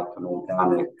 It's like an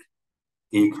organic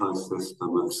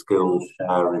ecosystem of skills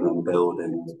sharing and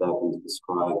building, as Debbie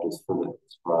described, as Philip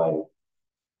described.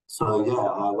 So yeah,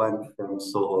 I went from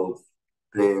sort of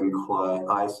being quite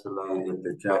isolated,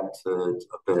 dejected,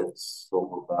 a bit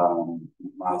sort of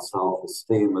my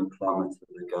self-esteem had plummeted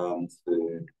again,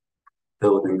 to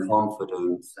building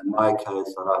confidence. In my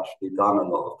case, I'd actually done a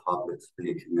lot of public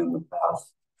speaking in the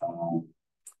past,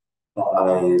 but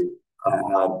I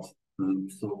had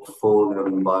sort of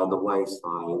fallen by the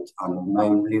wayside, and the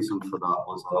main reason for that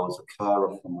was I was a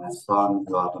carer for my son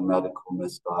who had a medical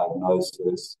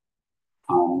misdiagnosis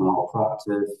and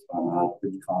malpractice, and had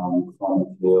become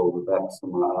chronically ill with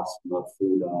eczema, asthma,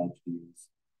 food allergies.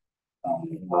 I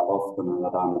often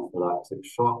had anaphylactic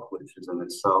shock, which is in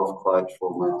itself quite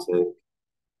traumatic.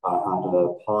 I had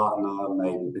a partner,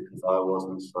 maybe because I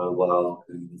wasn't so well,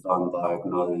 who was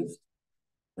undiagnosed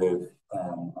with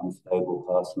unstable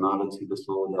personality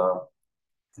disorder.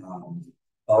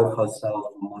 both herself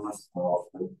and myself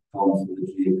have gone to the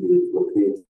GP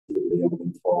repeatedly and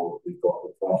been told we've got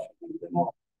depression and they're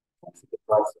not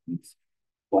antidepressants.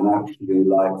 When actually,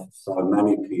 like so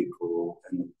many people,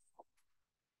 and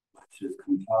which is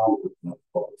compounded with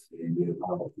poverty, we have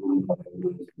had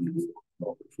undiagnosed,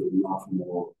 which is much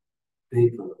more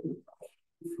deeper than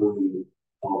depression. Through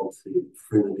poverty,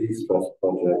 through the DeStress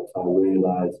project, I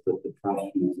realised that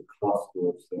depression is a cluster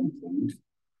of symptoms,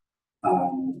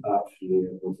 and actually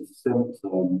it was a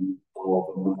symptom of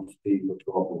a much deeper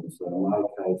problem. So in my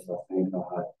case, I think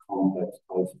I had complex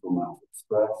post-traumatic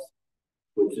stress,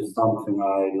 which is something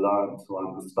I learned to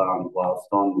understand whilst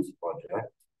on this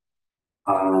project.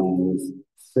 And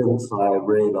since I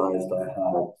realised I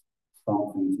had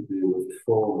something to do with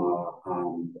trauma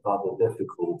and other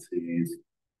difficulties,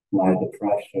 my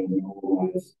depression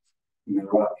almost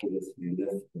miraculously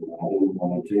lifted. I didn't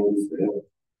want to jinx it.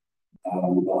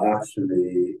 But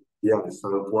actually, yeah, so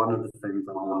one of the things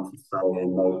I want to say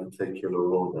in no particular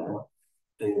order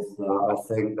is that I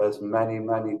think there's many,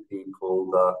 many people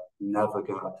that never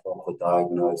get a proper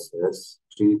diagnosis.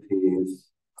 GPs,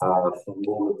 from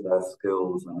all of their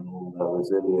skills and all their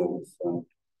resilience and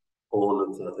all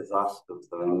of that is asked of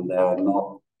them, they're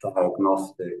not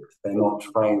diagnostic. They're not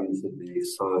trained to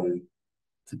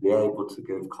be able to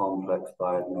give complex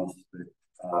diagnostic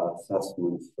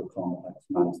assessments for complex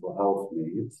mental health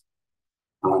needs.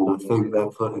 And I think they're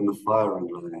put in the firing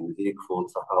line equal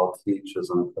to how teachers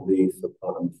and police are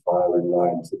put in the firing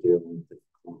line to deal with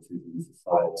difficulties in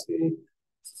society.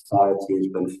 Society's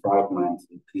been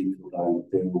fragmented, people don't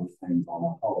deal with things on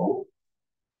a whole.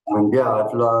 And yeah,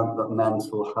 I've learned that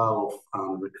mental health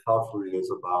and recovery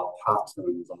is about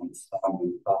patterns,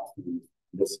 understanding patterns,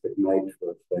 holistic nature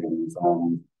of things,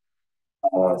 and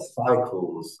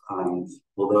cycles. And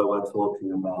although we're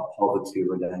talking about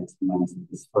poverty-related mental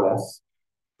distress,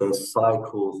 there's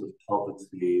cycles of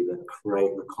poverty that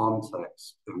create the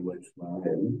context in which we're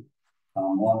in.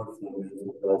 And one of them is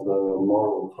that there's a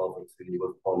moral poverty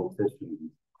with politicians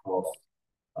across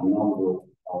a number of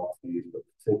parties, but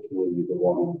particularly the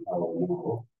one in power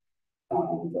now.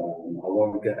 And I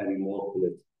won't get any more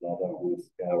political, I don't want to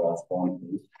scare our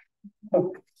sponsors.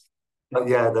 But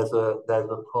yeah, there's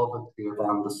a poverty of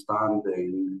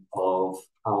understanding of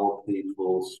how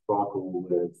people struggle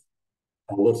with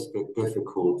holistic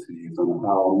difficulties and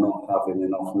how not having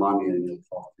enough money in your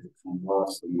pocket can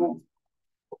worsen mental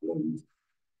problems.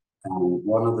 And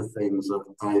one of the things that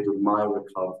aided my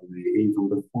recovery, even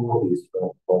before these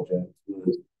first projects,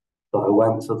 was that I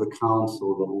went to the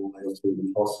council that always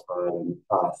been hostile in the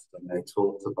past, and they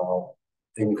talked about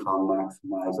income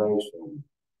maximisation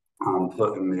and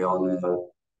putting me on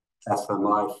a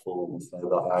SMI form so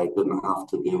that I didn't have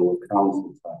to deal with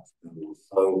council tax bills.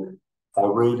 So I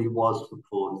really was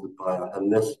supported by a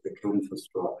holistic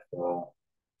infrastructure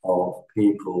of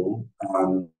people,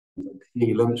 and the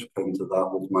key linchpin to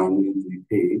that was my new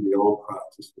GP. The old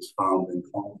practice was found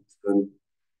incompetent.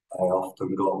 I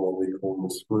often got what we call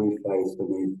the screw face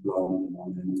in East London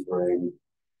on entering,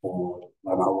 or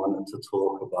when I wanted to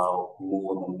talk about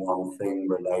more than one thing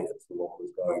related to what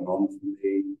was going on for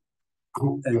me.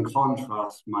 In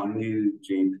contrast, my new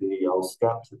GP, I was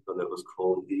skeptical it was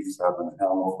called E7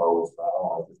 Health. I was like,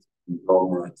 oh, this is a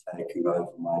conglomerate taking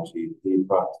over my GP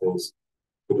practice.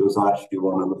 But it was actually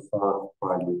one of the first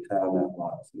primary care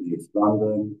networks in East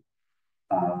London.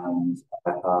 And I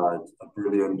had a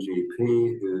brilliant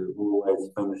GP who always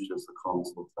finishes the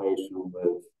consultation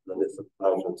with that it's a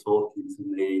pleasure talking to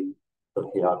me, that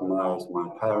he admires my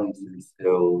parenting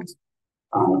skills.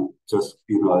 And just,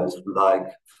 it's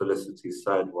like Felicity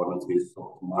said, one of these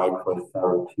sort of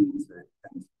microtherapeutic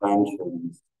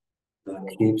interventions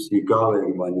that keeps you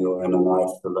going when you're in an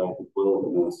isolated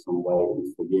wilderness and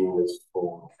waiting for years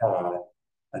for care.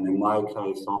 And in my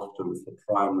case, often for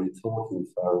primary talking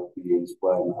therapy is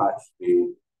when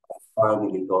actually I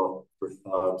finally got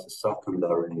referred to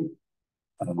secondary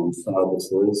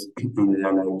services in the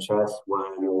NHS,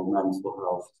 where your mental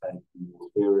health is taken more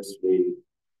seriously,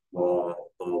 where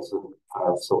there's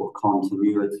a sort of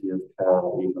continuity of care,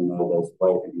 even though there's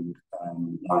waiting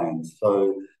lines.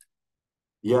 So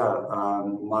yeah,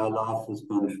 my life has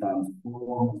been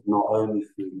transformed, not only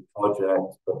through the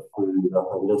project, but through the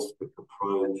holistic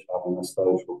approach, having a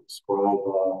social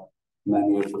prescriber,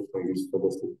 many of the things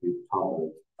Felicity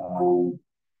covered.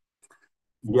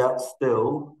 Yet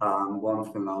still, one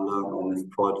thing I learned on this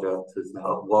project is that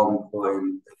at one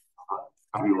point,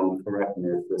 anyone correct me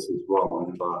if this is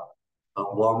wrong, but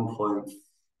at one point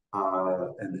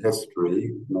in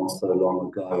history, not so long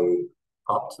ago,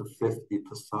 up to 50%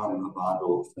 of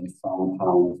adults in some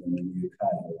towns in the UK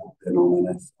have been on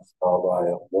an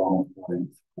SSRI at one point.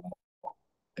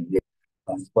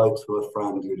 I spoke to a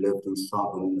friend who lived in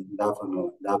southern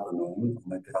Lebanon,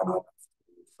 and again, I have to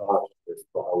research this,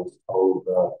 but I was told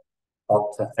that up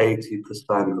to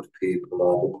 80% of people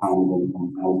are dependent on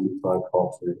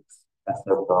antipsychotics,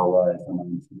 SSRIs, and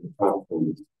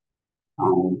antidepressants.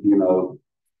 And, you know,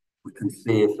 we can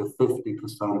see if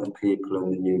 50% of people in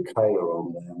the UK are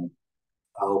on them,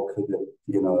 how could it,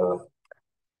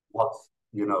 what's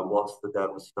the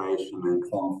devastation in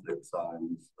conflict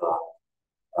zones that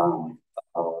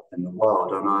are in the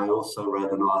world? And I also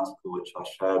read an article which I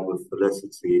shared with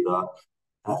Felicity that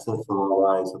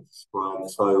SSRIs are prescribed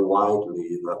so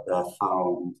widely that they're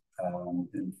found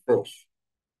in fish.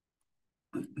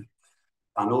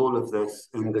 And all of this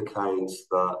indicates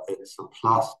that it's a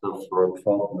plaster for a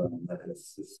problem that is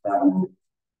systemic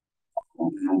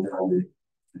and endemic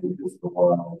in the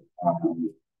world, and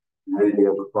really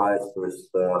a crisis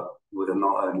that we're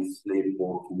not only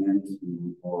sleepwalking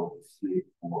into or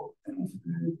sleepwalk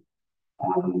into.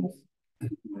 And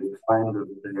we've kind of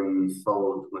been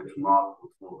sold, which Mark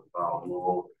will talk about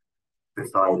more,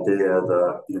 this idea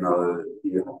that, you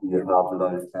have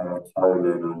low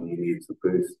serotonin and you need to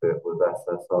boost it with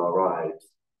SSRIs,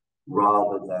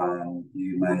 rather than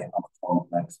you may have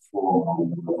complex trauma,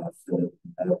 and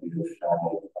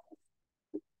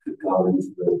could go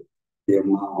into the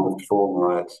amount of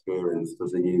trauma I experienced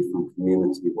as a youth and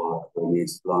community worker in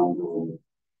East London.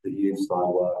 The youths I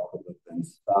work with have been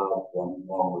stabbed, one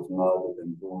was murdered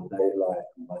in broad daylight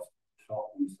in West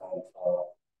Shopping Centre.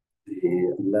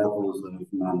 The levels of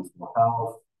mental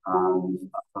health, and as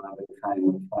I became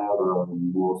a carer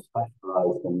and more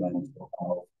specialised in mental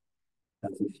health,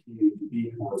 there's a huge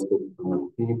ecosystem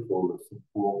of people that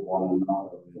support one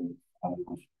another in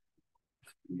financial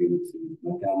communities.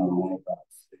 And again, I make that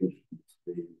distinction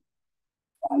between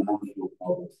financial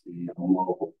poverty and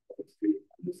moral poverty.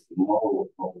 And it's the moral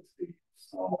poverty of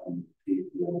certain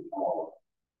people in power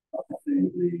that I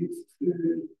think leads to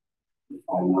the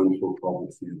financial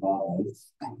poverty of others.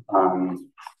 And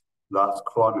that's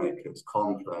chronic, it's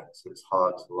complex, it's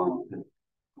hard to unpick.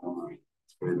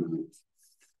 3 minutes.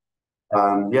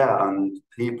 And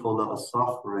people that are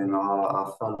suffering are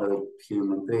our fellow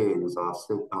human beings, our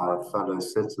fellow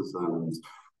citizens.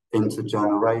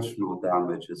 Intergenerational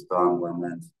damage is done when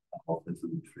mental health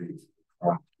isn't treated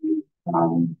correctly,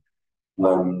 and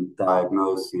when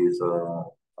diagnoses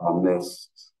are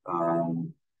missed.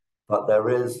 But there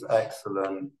is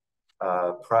excellent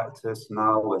practice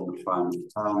now in the family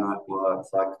care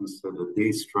networks. I consider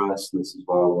DeStress, this is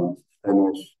where I want to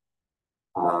finish,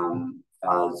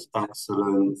 as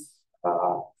excellence.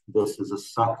 This is a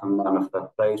second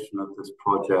manifestation of this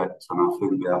project, and I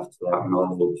think we have to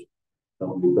acknowledge that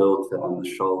we built it on the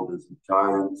shoulders of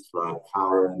giants like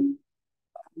Karen,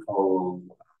 and Cole,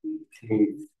 and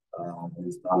Keith,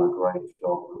 who's done a great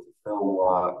job with the film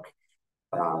work.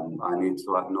 I need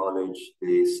to acknowledge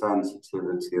the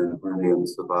sensitivity and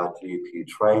brilliance of our GP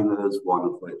trainers, one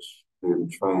of which whom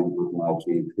trained with my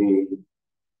GP,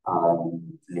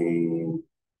 the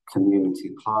community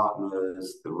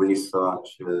partners, the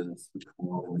researchers, the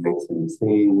coordinating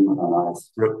team. And I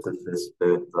scripted this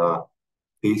bit that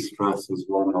DeStress is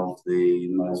one of the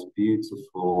most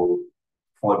beautiful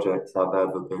projects I've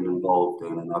ever been involved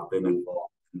in, and I've been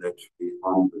involved in literally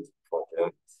hundreds of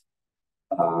projects.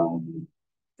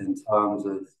 In terms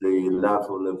of the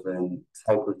level of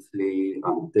integrity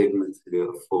and dignity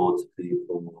it affords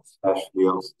people, especially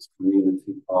us as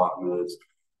community partners,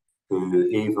 who,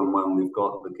 even when we've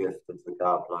got the gift of the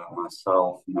gab, like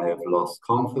myself, may have lost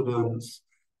confidence.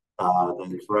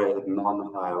 They created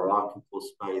non-hierarchical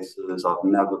spaces. I've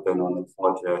never been on a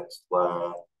project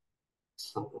where,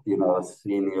 a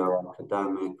senior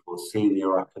academic or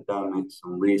senior academics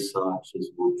and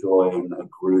researchers will join a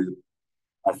group.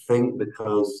 I think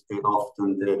because it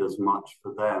often did as much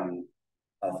for them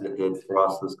as it did for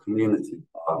us as community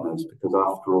partners, because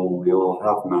after all, we all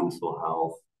have mental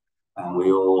health, and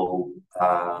we all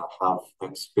have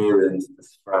experienced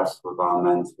distress with our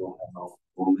mental health,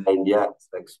 or may yet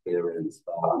experience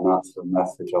that, and that's the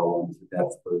message I want to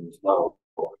get through as well.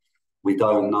 We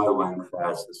don't know when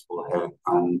crisis will hit,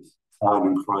 and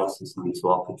turning crisis into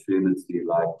opportunity,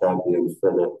 like Debbie and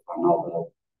Philip and other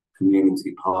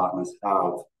community partners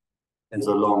have, is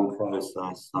a long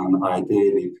process, and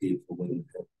ideally people wouldn't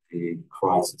hit the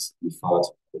crisis in the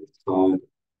first place. So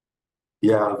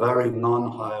yeah, a very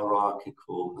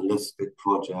non-hierarchical, holistic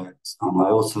project. And I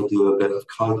also do a bit of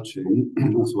coaching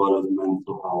as well as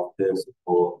mental health peer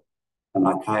support. And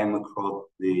I came across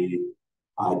the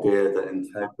idea that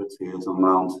integrity is a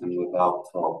mountain without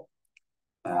top.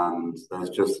 And there's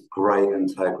just great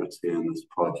integrity in this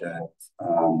project.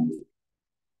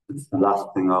 The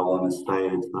last thing I want to say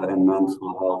is that in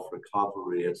mental health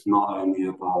recovery, it's not only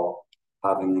about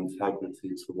having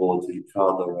integrity towards each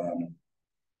other and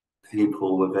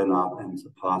people within our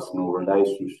interpersonal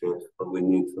relationships, but we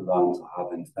need to learn to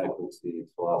have integrity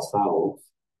to ourselves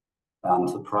and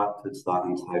to practice that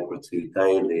integrity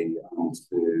daily and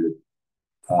to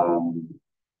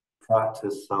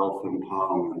practice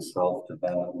self-empowerment,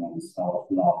 self-development,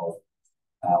 self-love.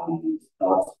 And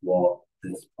that's what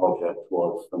this project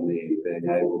was for me, being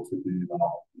able to do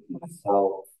that with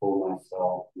myself, for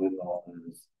myself, with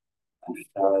others, and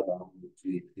share that with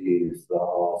GPs that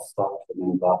are such an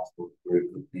embattled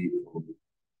group of people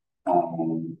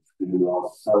who are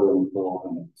so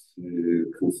important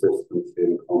to consistency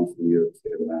and continuity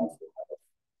in mental health.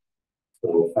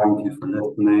 So thank you for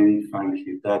listening. Thank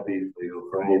you, Debbie, for your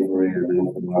bravery and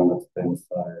everyone that's been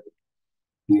so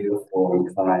beautiful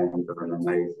and kind and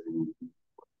amazing.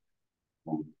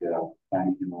 And yeah,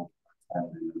 thank you all for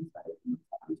attending and taking the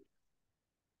time.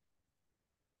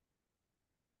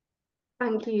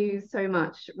 Thank you so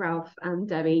much, Ralph and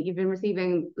Debbie. You've been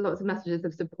receiving lots of messages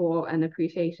of support and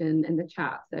appreciation in the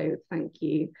chat, so thank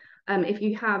you. If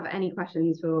you have any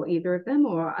questions for either of them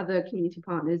or other community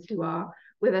partners who are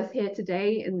with us here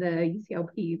today in the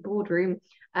UCLP boardroom,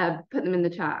 put them in the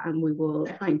chat and we will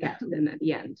try and get to them at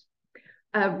the end.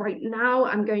 Right now,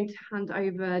 I'm going to hand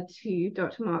over to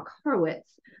Dr. Mark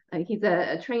Horowitz. He's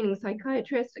a training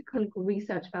psychiatrist, a clinical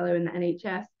research fellow in the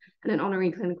NHS, and an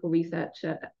honorary clinical research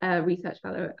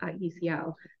fellow at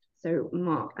UCL. So,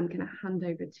 Mark, I'm going to hand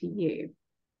over to you.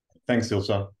 Thanks,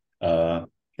 Ilsa.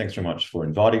 Thanks very much for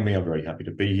inviting me. I'm very happy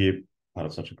to be here, part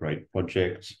of such a great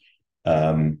project.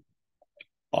 I'm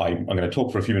going to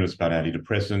talk for a few minutes about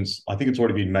antidepressants. I think it's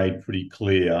already been made pretty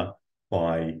clear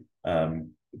by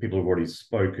people who've already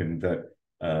spoken that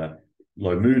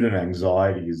low mood and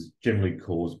anxiety is generally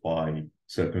caused by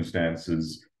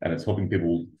circumstances, and it's helping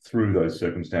people through those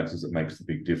circumstances that makes the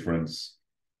big difference.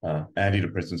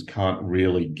 Antidepressants can't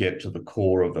really get to the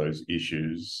core of those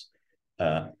issues.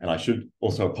 And I should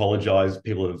also apologize.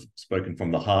 People have spoken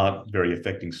from the heart, very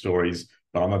affecting stories,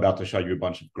 but I'm about to show you a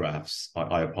bunch of graphs.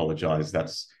 I apologize.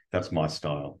 That's my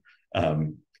style.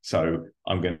 So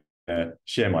I'm going to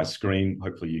share my screen.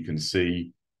 Hopefully you can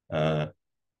see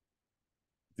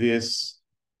this.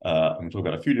 I'm going to talk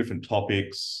about a few different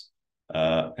topics,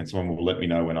 and someone will let me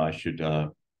know when I should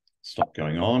stop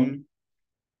going on.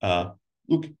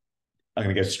 Look, I'm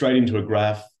going to go straight into a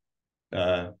graph,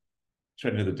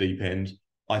 straight into the deep end.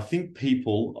 I think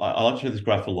people, I like to show this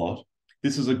graph a lot.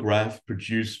 This is a graph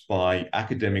produced by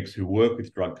academics who work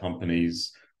with drug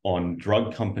companies on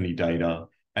drug company data,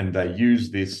 and they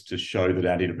use this to show that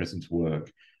antidepressants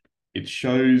work. It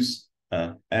shows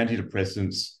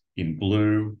antidepressants in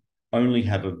blue only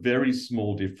have a very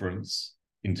small difference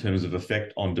in terms of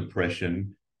effect on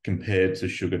depression compared to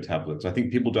sugar tablets. I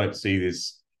think people don't see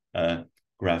this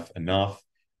graph enough.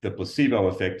 The placebo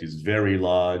effect is very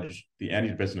large. The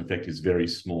antidepressant effect is very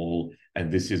small,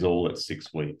 and this is all at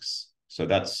 6 weeks. So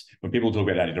that's, when people talk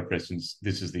about antidepressants,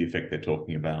 this is the effect they're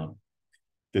talking about.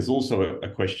 There's also a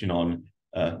question on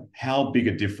how big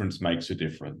a difference makes a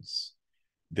difference.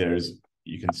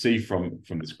 You can see from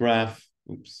this graph,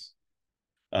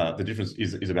 the difference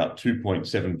is about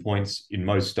 2.7 points. In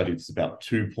most studies, it's about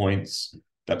 2 points.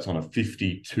 That's on a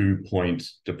 52-point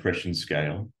depression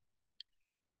scale.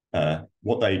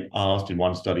 What they asked in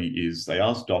one study is they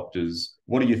asked doctors,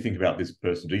 what do you think about this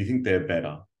person? Do you think they're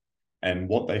better? And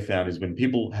what they found is when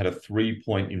people had a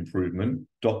 3-point improvement,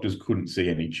 doctors couldn't see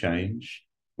any change.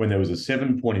 When there was a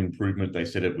 7-point improvement, they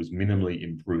said it was minimally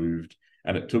improved,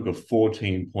 and it took a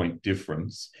 14-point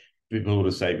difference for people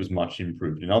to say it was much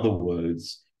improved. In other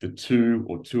words, the 2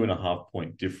 or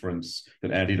 2.5-point difference that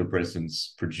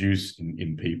antidepressants produce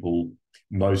in people,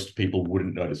 most people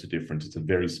wouldn't notice a difference. It's a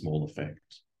very small effect.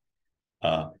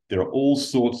 There are all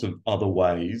sorts of other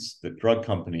ways that drug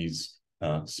companies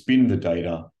spin the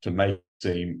data to make it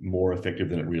seem more effective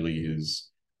than it really is.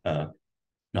 I'm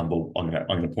going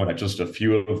to point out just a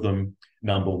few of them.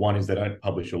 Number one is they don't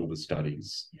publish all the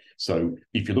studies. So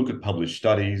if you look at published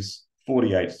studies,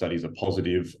 48 studies are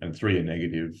positive and 3 are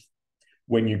negative.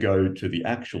 When you go to the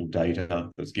actual data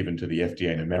that's given to the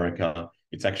FDA in America,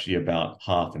 it's actually about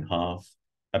half and half.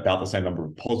 About the same number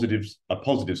of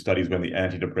positive studies when the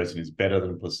antidepressant is better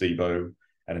than placebo,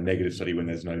 and a negative study when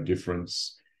there's no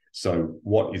difference. So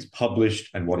what is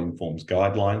published and what informs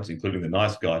guidelines, including the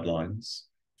NICE guidelines,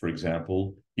 for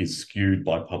example, is skewed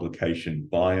by publication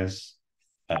bias.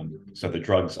 So the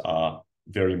drugs are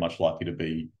very much likely to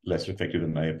be less effective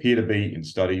than they appear to be in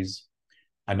studies.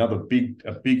 Another big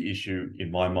issue in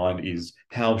my mind is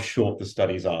how short the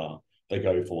studies are. They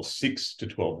go for 6 to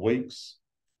 12 weeks.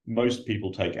 Most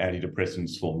people take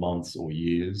antidepressants for months or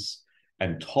years,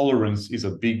 and tolerance is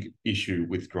a big issue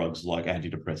with drugs like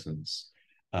antidepressants.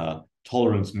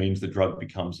 Tolerance means the drug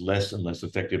becomes less and less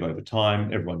effective over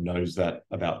time. Everyone knows that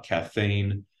about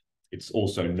caffeine. It's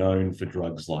also known for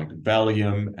drugs like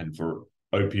Valium and for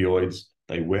opioids.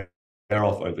 They wear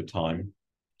off over time.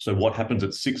 So what happens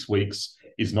at 6 weeks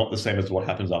is not the same as what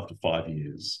happens after 5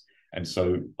 years. And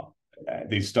so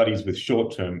these studies with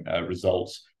short-term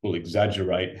results will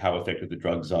exaggerate how effective the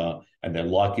drugs are, and they're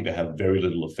likely to have very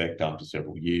little effect after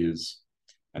several years.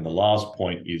 And the last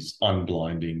point is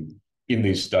unblinding. In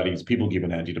these studies, people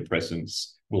given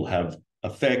antidepressants will have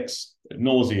effects,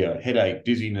 nausea, headache,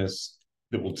 dizziness,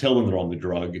 that will tell them they're on the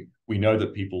drug. We know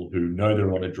that people who know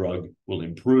they're on a drug will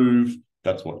improve.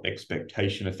 That's what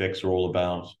expectation effects are all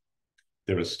about.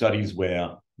 There are studies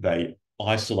where they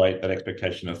isolate that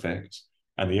expectation effect,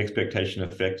 and the expectation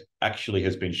effect actually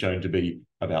has been shown to be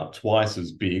about twice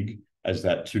as big as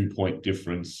that 2-point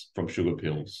difference from sugar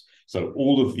pills. So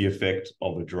all of the effect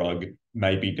of a drug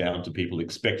may be down to people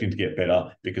expecting to get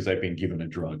better because they've been given a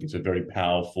drug. It's a very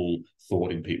powerful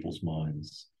thought in people's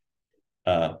minds.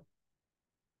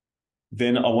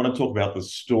 Then I want to talk about the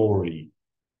story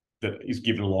that is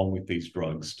given along with these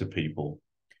drugs to people.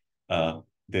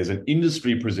 There's an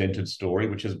industry presented story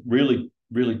which has really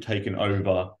taken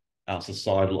over our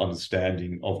societal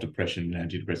understanding of depression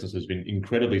and antidepressants. Has been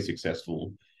incredibly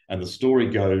successful. And the story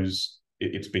goes,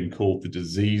 it's been called the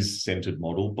disease-centered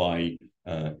model by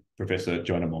Professor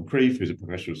Joanna Moncrief, who's a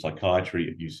professor of psychiatry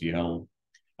at UCL.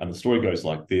 And the story goes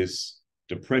like this: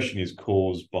 depression is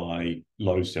caused by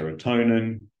low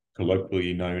serotonin,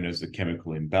 colloquially known as the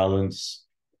chemical imbalance.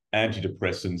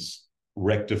 Antidepressants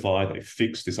rectify, they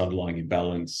fix this underlying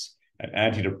imbalance, and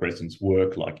antidepressants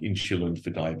work like insulin for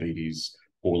diabetes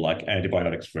or like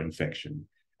antibiotics for infection.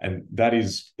 And that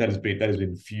has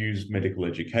infused medical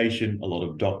education. A lot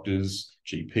of doctors,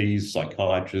 GPs,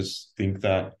 psychiatrists think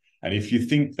that. And if you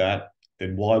think that,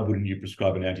 then why wouldn't you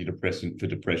prescribe an antidepressant for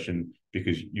depression?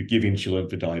 Because you give insulin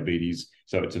for diabetes.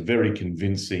 So it's a very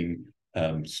convincing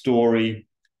story.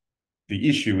 The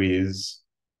issue is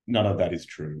none of that is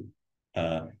true.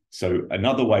 So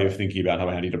another way of thinking about how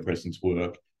antidepressants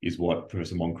work is what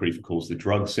Professor Moncrief calls the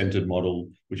drug-centered model,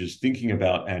 which is thinking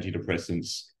about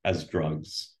antidepressants as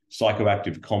drugs,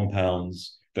 psychoactive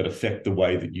compounds that affect the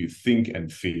way that you think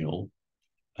and feel.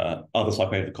 Other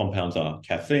psychoactive compounds are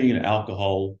caffeine,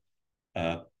 alcohol,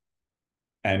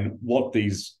 and what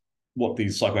these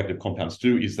psychoactive compounds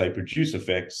do is they produce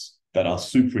effects that are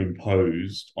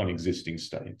superimposed on existing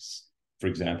states. For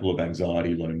example, of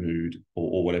anxiety, low mood,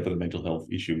 or whatever the mental health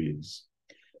issue is.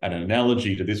 And an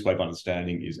analogy to this way of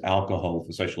understanding is alcohol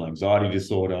for social anxiety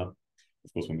disorder.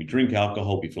 Of course, when we drink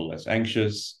alcohol, we feel less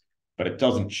anxious, but it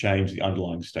doesn't change the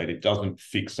underlying state. It doesn't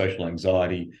fix social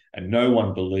anxiety, and no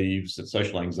one believes that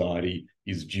social anxiety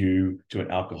is due to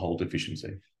an alcohol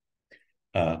deficiency.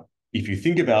 If you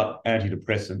think about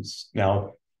antidepressants,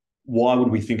 now, why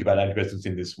would we think about antidepressants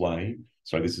in this way?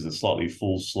 So this is a slightly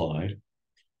full slide.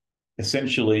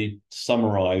 Essentially, to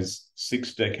summarize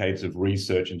 6 decades of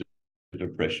research into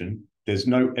depression, there's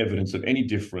no evidence of any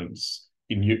difference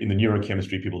in the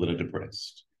neurochemistry of people that are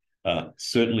depressed.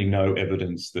 Certainly no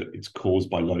evidence that it's caused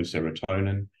by low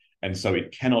serotonin. And so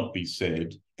it cannot be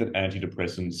said that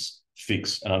antidepressants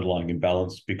fix an underlying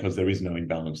imbalance because there is no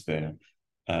imbalance there.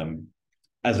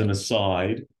 As an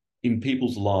aside, in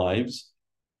people's lives,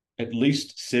 at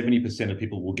least 70% of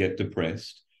people will get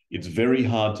depressed. It's very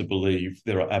hard to believe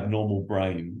there are abnormal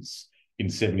brains in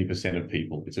 70% of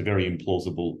people. It's a very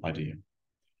implausible idea.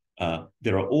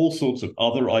 There are all sorts of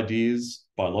other ideas,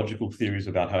 biological theories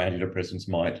about how antidepressants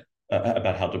might,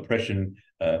 about how depression,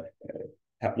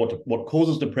 what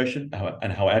causes depression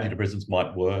and how antidepressants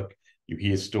might work. You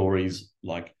hear stories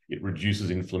like it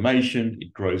reduces inflammation,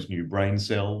 it grows new brain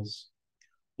cells.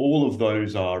 All of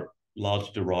those are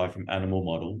largely derived from animal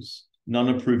models. None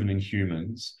are proven in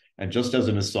humans. And just as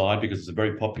an aside, because it's a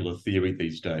very popular theory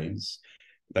these days,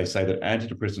 they say that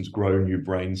antidepressants grow new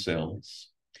brain cells.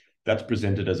 That's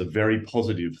presented as a very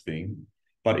positive thing,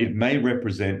 but it may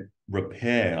represent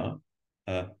repair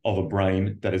of a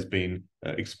brain that has been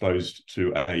exposed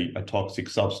to a toxic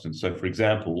substance. So, for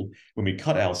example, when we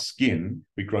cut our skin,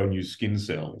 we grow new skin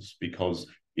cells because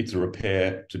it's a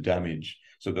repair to damage.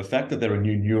 So the fact that there are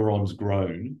new neurons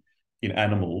grown in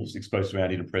animals exposed to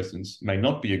antidepressants may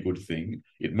not be a good thing.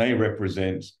 It may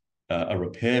represent a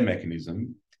repair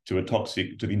mechanism to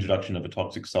the introduction of a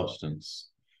toxic substance.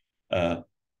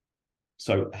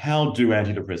 So how do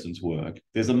antidepressants work?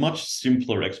 There's a much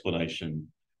simpler explanation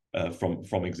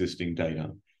from existing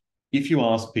data. If you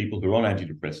ask people who are on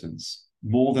antidepressants,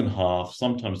 more than half,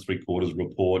 sometimes 3/4,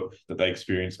 report that they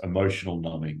experience emotional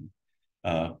numbing.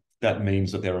 That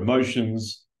means that their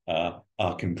emotions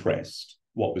are compressed.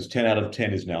 What was 10 out of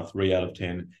 10 is now 3 out of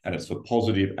 10, and it's for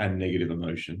positive and negative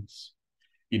emotions.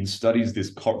 In studies,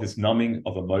 this numbing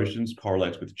of emotions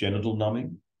correlates with genital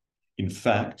numbing. In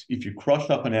fact, if you crush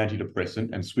up an antidepressant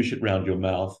and swish it around your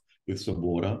mouth with some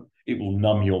water, it will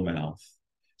numb your mouth.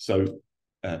 So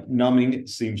numbing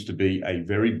seems to be a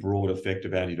very broad effect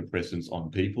of antidepressants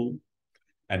on people,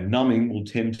 and numbing will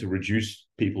tend to reduce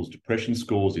people's depression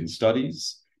scores in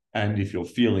studies. And if you're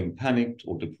feeling panicked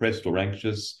or depressed or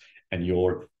anxious and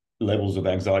your levels of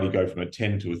anxiety go from a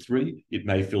 10 to a 3, it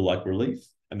may feel like relief.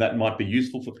 And that might be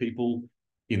useful for people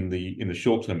in the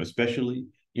short term, especially.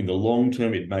 In the long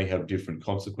term, it may have different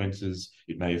consequences.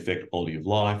 It may affect quality of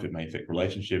life. It may affect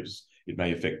relationships. It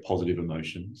may affect positive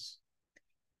emotions.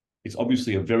 It's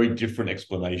obviously a very different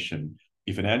explanation.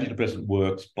 If an antidepressant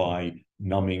works by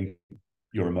numbing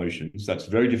your emotions, that's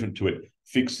very different to it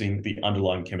fixing the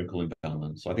underlying chemical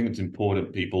imbalance. So I think it's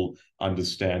important people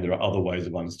understand there are other ways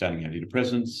of understanding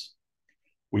antidepressants.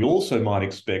 We also might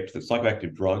expect that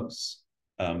psychoactive drugs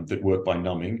that work by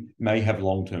numbing may have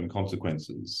long-term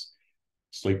consequences.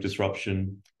 Sleep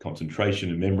disruption,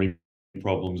 concentration and memory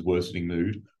problems, worsening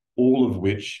mood, all of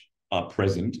which are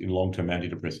present in long-term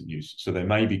antidepressant use. So there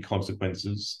may be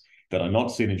consequences that are not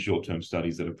seen in short-term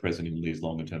studies that are present in these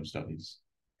longer-term studies.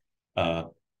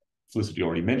 Felicity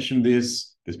already mentioned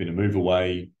this. There's been a move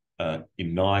away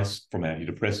in NICE from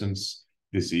antidepressants.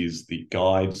 This is the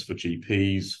guides for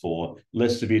GPs for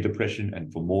less severe depression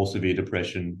and for more severe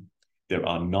depression. There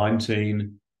are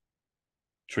 19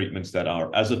 treatments that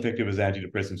are as effective as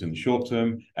antidepressants in the short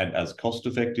term and as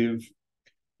cost-effective.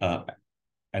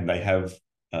 And they have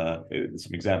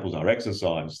some examples are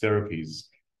exercise, therapies.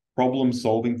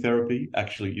 Problem-solving therapy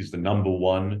actually is the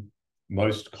 #1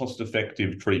 most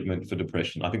cost-effective treatment for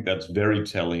depression. I think that's very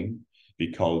telling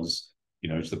because,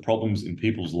 it's the problems in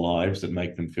people's lives that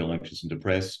make them feel anxious and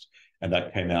depressed. And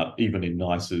that came out even in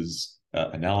NICE's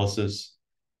analysis.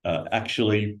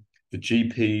 Actually, the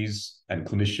GPs and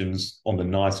clinicians on the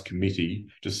NICE committee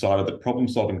decided that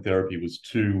problem-solving therapy was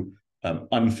too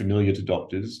unfamiliar to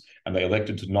doctors, and they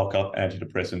elected to knock up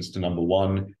antidepressants to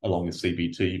 #1 along with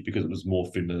CBT because it was more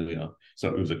familiar. So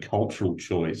it was a cultural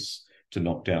choice to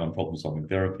knock down problem-solving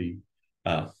therapy.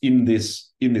 In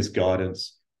this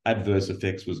guidance, adverse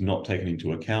effects was not taken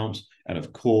into account. And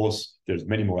of course, there's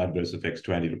many more adverse effects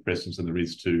to antidepressants than there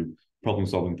is to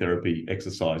problem-solving therapy,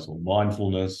 exercise, or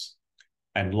mindfulness.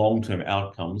 And long-term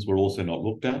outcomes were also not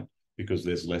looked at because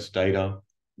there's less data.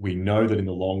 We know that in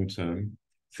the long term,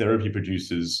 therapy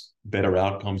produces better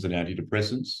outcomes than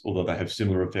antidepressants, although they have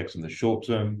similar effects in the short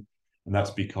term. And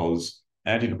that's because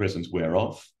antidepressants wear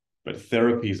off, but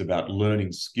therapy is about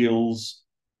learning skills,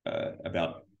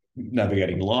 about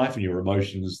navigating life and your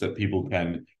emotions that people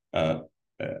can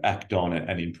act on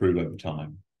and improve over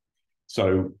time.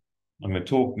 So I'm going to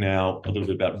talk now a little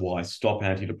bit about why stop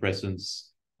antidepressants.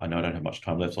 I know I don't have much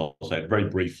time left, so I'll say it very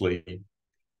briefly.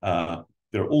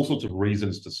 There are all sorts of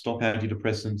reasons to stop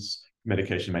antidepressants.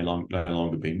 Medication may no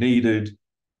longer be needed.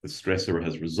 The stressor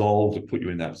has resolved to put you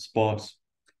in that spot.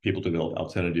 People develop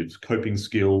alternative coping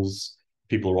skills.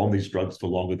 People are on these drugs for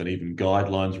longer than even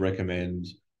guidelines recommend,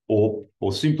 or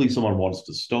simply someone wants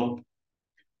to stop.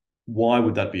 Why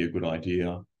would that be a good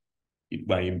idea? It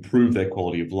may improve their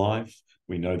quality of life.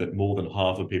 We know that more than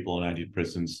half of people on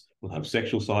antidepressants will have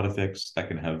sexual side effects that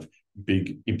can have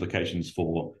big implications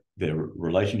for their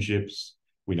relationships.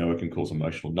 We know it can cause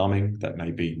emotional numbing. That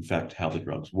may be, in fact, how the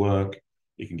drugs work.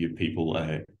 It can give people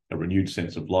a renewed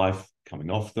sense of life coming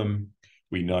off them.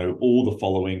 We know all the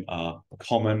following are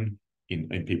common in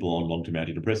people on long-term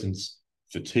antidepressants: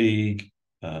 fatigue,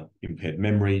 impaired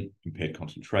memory, impaired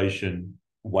concentration,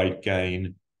 weight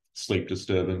gain, sleep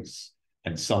disturbance.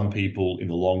 And some people in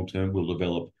the long term will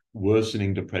develop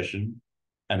worsening depression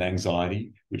and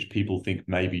anxiety, which people think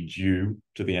may be due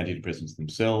to the antidepressants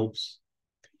themselves.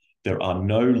 There are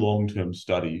no long-term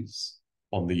studies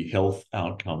on the health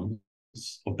outcomes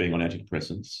of being on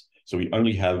antidepressants. So we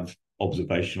only have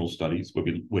observational studies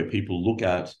where people look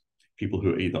at people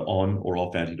who are either on or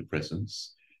off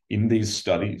antidepressants. In these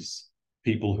studies,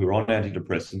 people who are on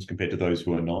antidepressants compared to those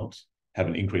who are not have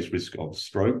an increased risk of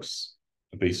strokes,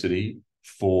 obesity,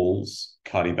 falls,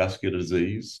 cardiovascular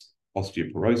disease,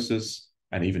 osteoporosis,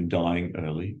 and even dying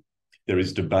early. There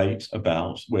is debate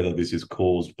about whether this is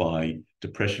caused by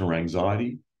depression or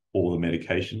anxiety or the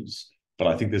medications, but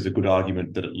I think there's a good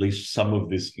argument that at least some of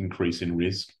this increase in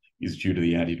risk is due to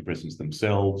the antidepressants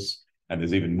themselves, And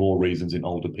there's even more reasons in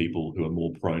older people who are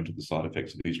more prone to the side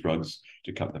effects of these drugs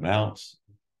to cut them out.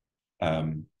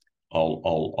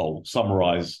 I'll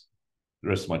summarize the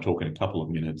rest of my talk in a couple of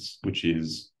minutes, which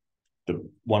is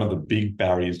one of the big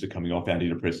barriers to coming off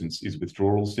antidepressants is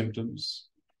withdrawal symptoms.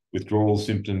 Withdrawal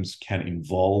symptoms can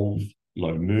involve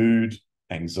low mood,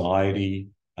 anxiety,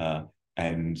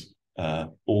 and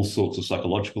all sorts of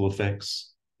psychological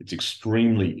effects. It's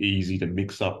extremely easy to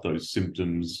mix up those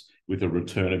symptoms with a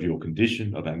return of your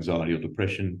condition of anxiety or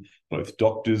depression. Both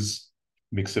doctors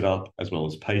mix it up as well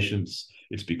as patients.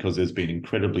 It's because there's been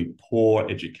incredibly poor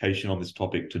education on this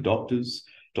topic to doctors.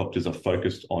 Doctors are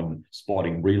focused on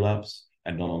spotting relapse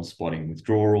and not on spotting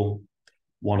withdrawal.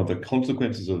 One of the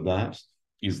consequences of that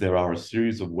is there are a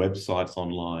series of websites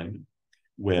online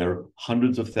where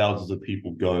hundreds of thousands of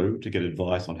people go to get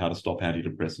advice on how to stop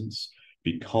antidepressants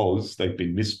because they've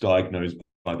been misdiagnosed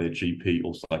by their GP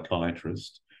or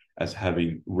psychiatrist as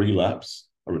having relapse,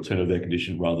 a return of their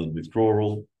condition rather than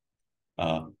withdrawal.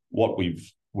 What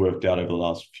we've worked out over the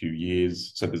last few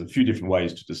years, so there's a few different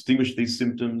ways to distinguish these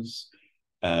symptoms.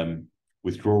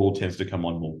 Withdrawal tends to come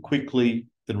on more quickly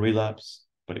than relapse,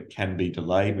 but it can be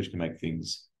delayed, which can make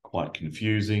things quite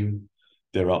confusing.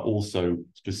 There are also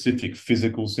specific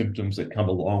physical symptoms that come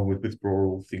along with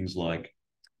withdrawal, things like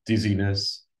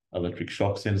dizziness, electric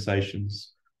shock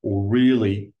sensations, or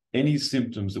really any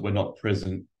symptoms that were not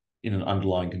present in an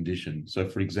underlying condition. So,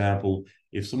 for example,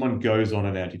 if someone goes on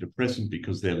an antidepressant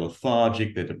because they're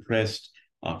lethargic, they're depressed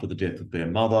after the death of their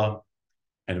mother,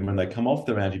 and when they come off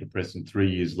their antidepressant 3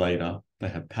 years later, they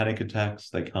have panic attacks,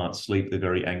 they can't sleep, they're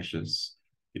very anxious,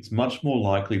 it's much more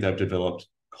likely they've developed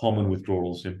common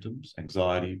withdrawal symptoms,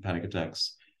 anxiety, panic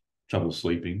attacks, trouble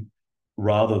sleeping,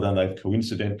 rather than they've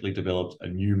coincidentally developed a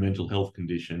new mental health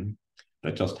condition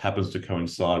that just happens to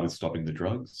coincide with stopping the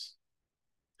drugs.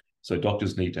 So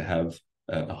doctors need to have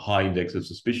a high index of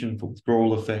suspicion for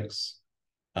withdrawal effects.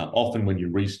 Often when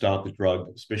you restart the drug,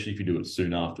 especially if you do it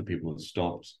soon after people have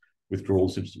stopped, withdrawal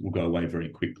symptoms will go away very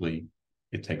quickly.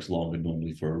 It takes longer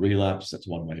normally for a relapse. That's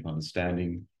one way of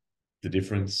understanding the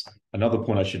difference. Another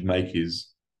point I should make is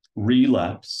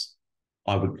relapse,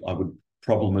 I would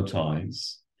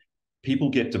problematize. People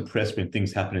get depressed when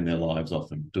things happen in their lives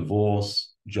often.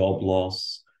 Divorce, job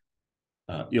loss,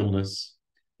 illness.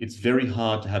 It's very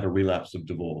hard to have a relapse of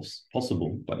divorce.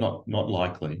 Possible, but not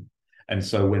likely. And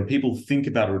so when people think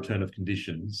about a return of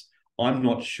conditions, I'm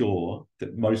not sure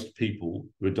that most people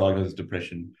who are diagnosed with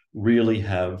depression really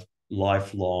have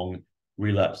lifelong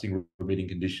relapsing, remitting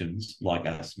conditions like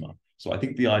asthma. So I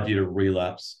think the idea of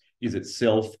relapse is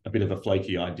itself a bit of a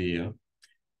flaky idea,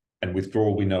 and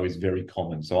withdrawal we know is very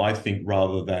common. So I think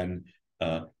rather than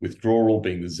withdrawal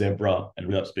being the zebra and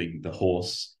relapse being the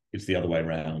horse, it's the other way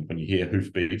around. When you hear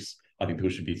hoofbeats, I think people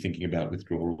should be thinking about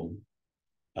withdrawal.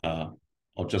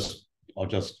 I'll just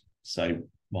say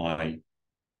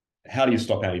how do you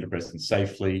stop antidepressants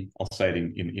safely? I'll say it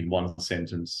in one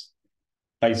sentence.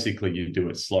 Basically, you do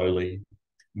it slowly.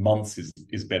 Months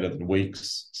is better than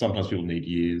weeks. Sometimes people need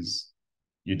years.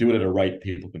 You do it at a rate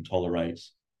people can tolerate,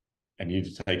 and you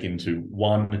need to take into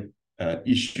one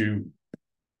issue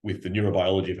with the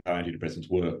neurobiology of how antidepressants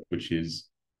work, which is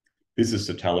this is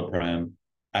citalopram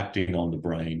acting on the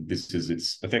brain. This is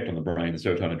its effect on the brain, the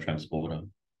serotonin transporter.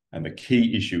 And the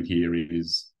key issue here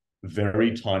is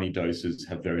very tiny doses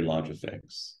have very large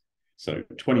effects. So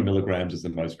 20 milligrams is the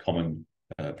most common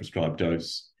prescribed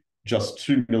dose. Just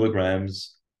 2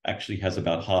 milligrams actually has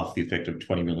about half the effect of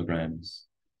 20 milligrams.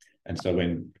 And so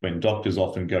when doctors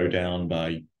often go down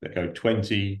they go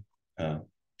 20,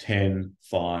 10,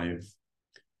 5,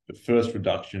 the first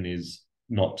reduction is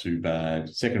not too bad.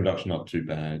 Second reduction, not too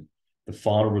bad. The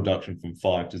final reduction from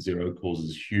 5 to 0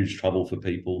 causes huge trouble for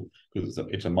people because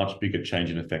it's a much bigger change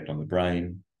in effect on the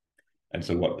brain. And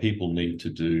so what people need to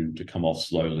do to come off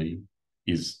slowly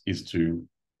is to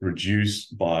reduce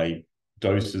by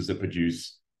doses that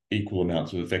produce equal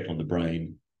amounts of effect on the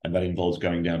brain. And that involves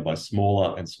going down by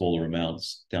smaller and smaller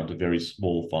amounts down to very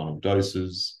small final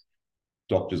doses.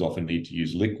 Doctors often need to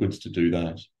use liquids to do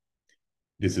that.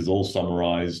 This is all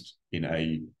summarized in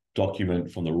a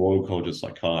document from the Royal College of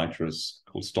Psychiatrists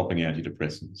called Stopping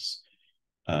Antidepressants.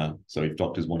 So if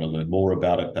doctors want to learn more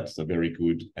about it, that's a very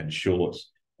good and short,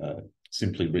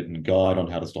 simply written guide on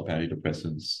how to stop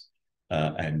antidepressants.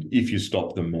 And if you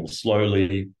stop them more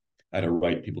slowly at a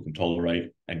rate people can tolerate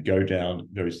and go down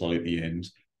very slowly at the end,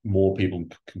 more people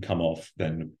can come off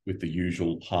than with the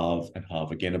usual halve and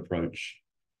halve again approach.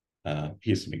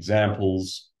 Here's some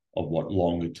examples of what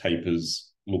longer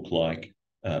tapers look like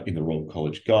in the Royal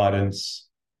College guidance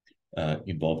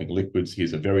involving liquids.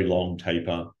 Here's a very long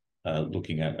taper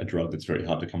looking at a drug that's very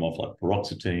hard to come off like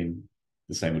paroxetine.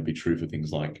 The same would be true for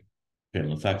things like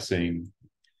venlafaxine.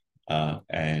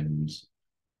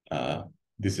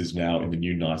 This is now in the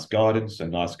new NICE guidance. So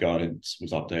NICE guidance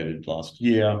was updated last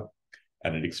year,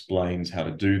 and it explains how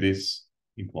to do this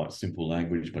in quite simple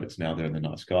language, but it's now there in the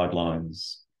NICE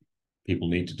guidelines. People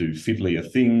need to do fiddlier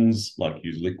things like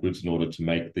use liquids in order to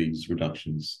make these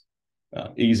reductions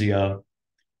easier.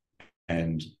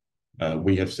 And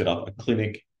we have set up a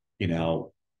clinic in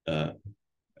our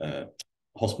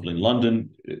hospital in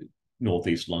London,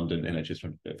 Northeast London, NHS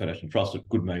Foundation Trust at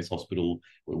Goodmayes Hospital,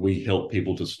 where we help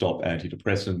people to stop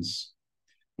antidepressants.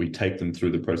 We take them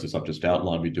through the process I've just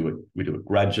outlined. We do it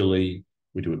gradually.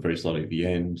 We do it very slowly at the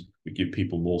end. We give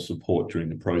people more support during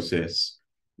the process.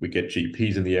 We get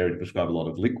GPs in the area to prescribe a lot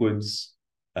of liquids.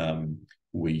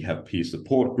 We have peer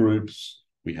support groups.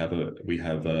 They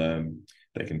can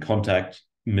contact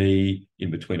me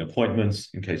in between appointments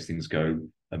in case things go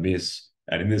amiss.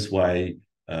 And in this way,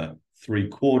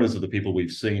 3/4 of the people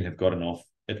we've seen have gotten off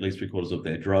at least 3/4 of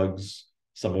their drugs.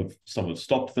 Some have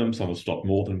stopped them, some have stopped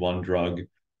more than one drug,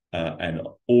 and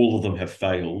all of them have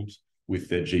failed with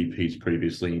their GPs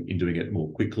previously in doing it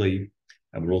more quickly.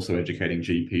 And we're also educating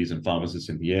GPs and pharmacists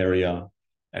in the area.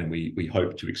 And we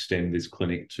hope to extend this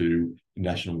clinic to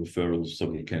national referrals so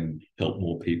we can help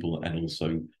more people and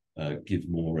also give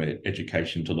more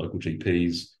education to local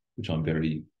GPs, which I'm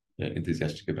very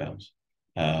enthusiastic about.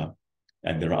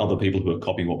 And there are other people who are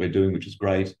copying what we're doing, which is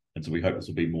great. And so we hope this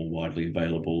will be more widely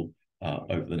available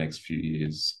over the next few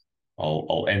years.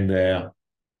 I'll end there.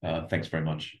 Thanks very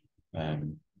much.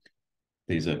 I'm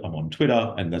on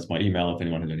Twitter, and that's my email if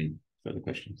anyone has any further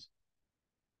questions.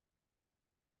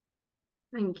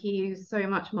 Thank you so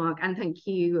much, Mark, and thank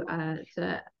you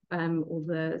to all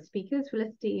the speakers,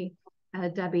 Felicity,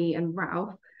 Debbie and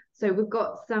Ralph. So we've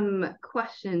got some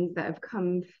questions that have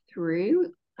come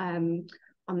through on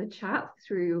the chat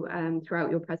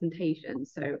throughout your presentation.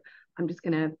 So I'm just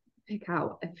going to pick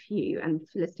out a few. And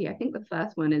Felicity, I think the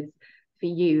first one is for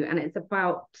you, and it's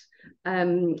about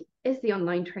is the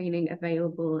online training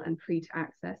available and free to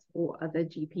access for other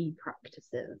GP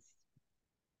practices?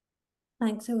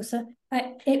 Thanks, Ilse.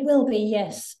 It will be,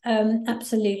 yes,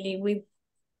 absolutely.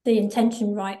 The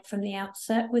intention right from the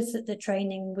outset was that the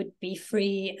training would be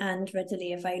free and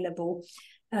readily available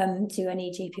to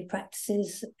any GP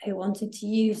practices who wanted to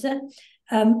use it.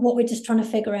 What we're just trying to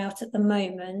figure out at the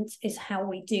moment is how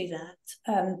we do that.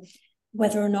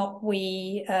 Whether or not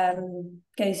we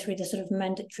go through the sort of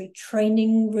mandatory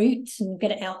training route and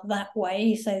get it out that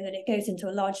way so that it goes into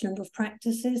a large number of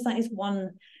practices. That is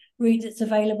one route that's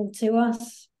available to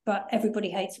us, but everybody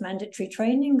hates mandatory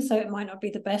training, so it might not be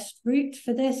the best route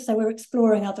for this. So we're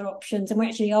exploring other options, and we're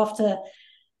actually, after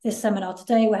this seminar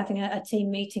today, we're having a team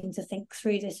meeting to think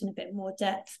through this in a bit more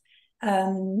depth,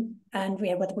 and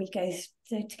whether we go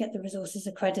to get the resources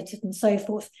accredited and so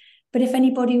forth. But if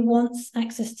anybody wants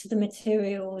access to the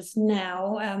materials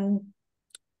now,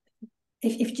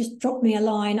 if you just drop me a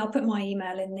line, I'll put my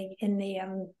email in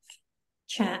the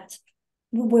chat.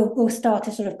 We'll start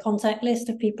a sort of contact list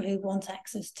of people who want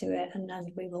access to it, and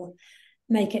we will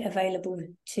make it available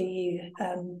to you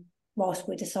whilst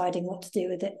we're deciding what to do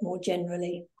with it more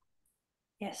generally.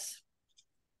 Yes.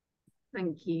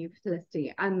 Thank you,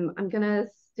 Felicity. I'm going to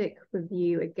stick with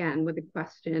you again with a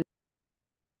question.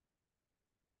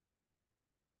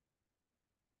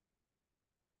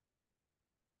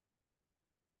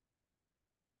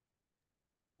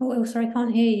 Oh, sorry, I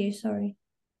can't hear you, sorry.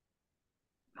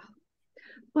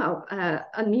 Well,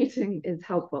 unmuting is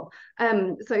helpful.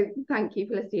 So thank you,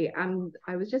 Felicity. And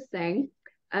I was just saying,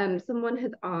 someone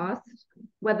has asked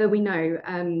whether we know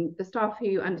the staff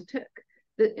who undertook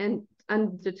the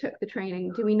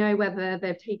training, do we know whether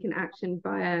they've taken action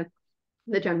via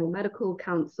the General Medical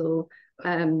Council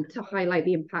to highlight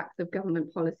the impacts of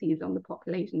government policies on the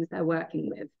populations they're working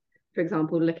with? For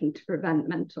example, looking to prevent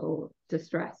mental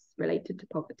distress related to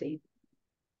poverty.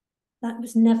 That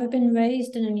was never been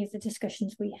raised in any of the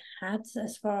discussions we had,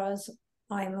 as far as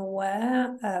I'm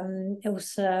aware.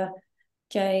 Ilse,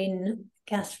 Jane,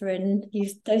 Catherine,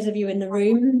 those of you in the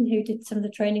room who did some of the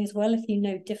training as well, if you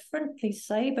know different, please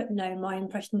say. But no, my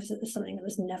impression was that there's something that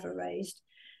was never raised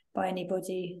by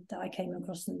anybody that I came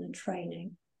across in the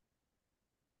training.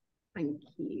 Thank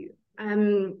you.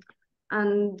 And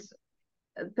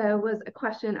there was a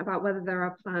question about whether there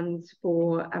are plans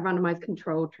for a randomized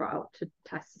controlled trial to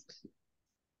test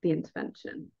the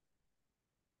intervention.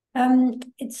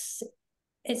 It's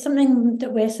something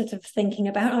that we're sort of thinking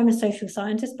about. I'm a social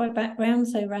scientist by background,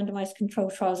 so randomized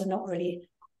controlled trials are not really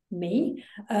me.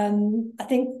 I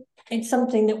think it's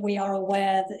something that we are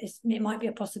aware that it might be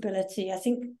a possibility. I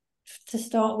think to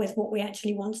start with, what we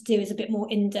actually want to do is a bit more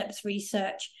in-depth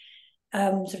research,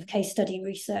 sort of case study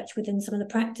research within some of the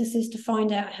practices to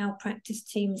find out how practice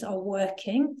teams are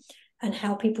working and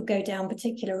how people go down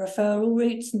particular referral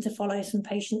routes, and to follow some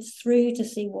patients through to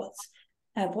see what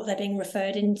they're being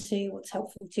referred into, what's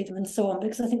helpful to them, and so on.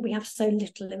 Because I think we have so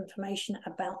little information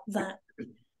about that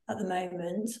at the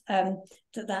moment,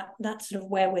 that's sort of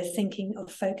where we're thinking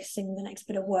of focusing the next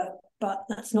bit of work. But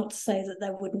that's not to say that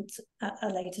there wouldn't at a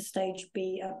later stage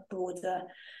be a broader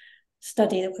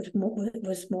study that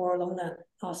was more along the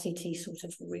RCT sort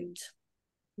of route.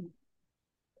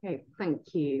 Okay,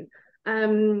 thank you.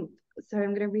 So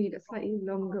I'm going to read a slightly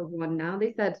longer one now.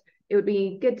 They said it would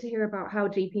be good to hear about how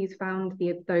GPs found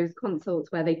those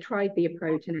consults where they tried the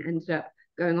approach and it ended up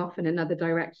going off in another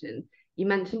direction. You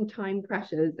mentioned time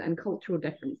pressures and cultural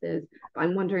differences, but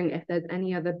I'm wondering if there's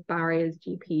any other barriers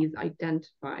GPs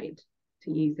identified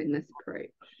to using this approach.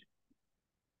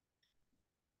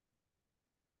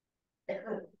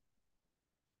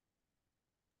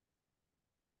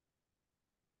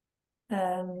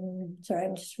 Sorry,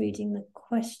 I'm just reading the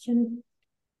question.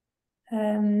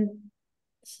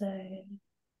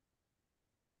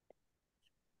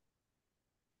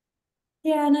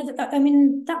 Yeah, no, I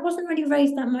mean, that wasn't really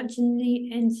raised that much in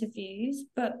the interviews,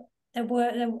 but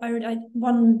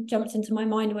one jumped into my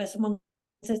mind where someone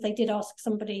says they did ask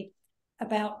somebody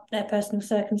about their personal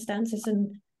circumstances,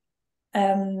 and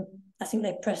I think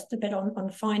they pressed a bit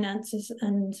on finances,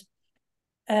 and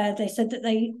they said that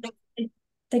they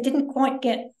didn't quite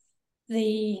get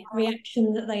the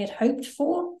reaction that they had hoped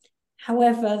for.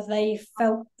 However, they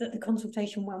felt that the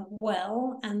consultation went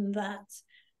well, and that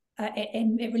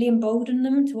it really emboldened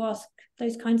them to ask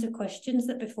those kinds of questions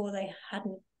that before they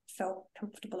hadn't felt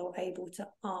comfortable or able to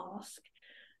ask.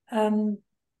 I'm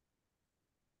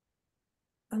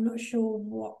not sure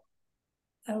what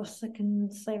else I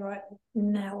can say right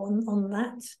now on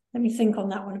that. Let me think on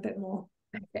that one a bit more.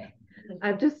 Okay,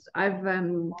 I've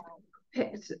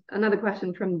picked another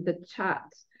question from the chat,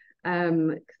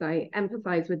 because I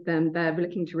empathise with them. They're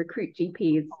looking to recruit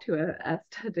GPs to a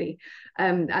study,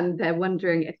 and they're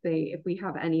wondering if we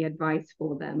have any advice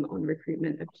for them on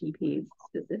recruitment of GPs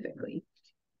specifically.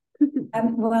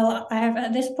 Well,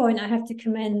 at this point, I have to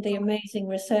commend the amazing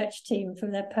research team for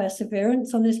their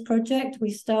perseverance on this project. We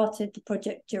started the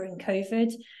project during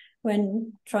COVID,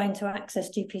 when trying to access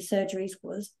GP surgeries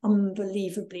was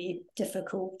unbelievably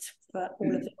difficult for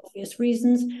all of the obvious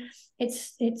reasons.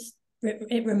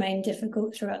 It remained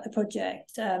difficult throughout the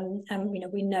project, and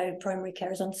we know primary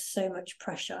care is under so much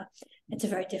pressure. It's a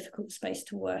very difficult space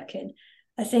to work in.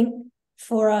 I think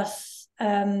for us,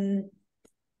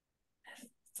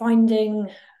 finding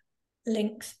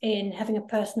links in, having a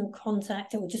personal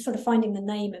contact, or just sort of finding the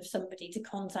name of somebody to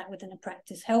contact within a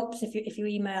practice helps. If you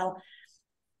email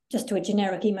just to a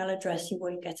generic email address, you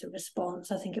won't get a response.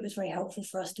 I think it was very helpful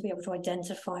for us to be able to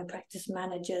identify practice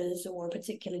managers or a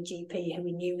particular GP who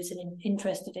we knew was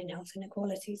interested in health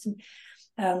inequalities,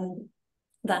 and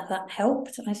that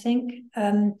helped, I think.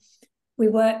 We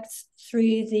worked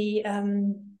through the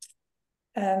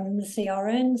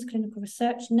CRNs, clinical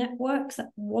research networks.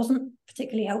 That wasn't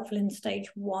particularly helpful in stage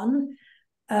 1,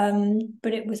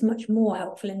 but it was much more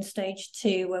helpful in stage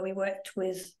 2, where we worked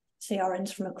with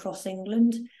CRNs from across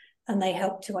England, and they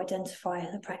helped to identify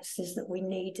the practices that we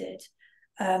needed.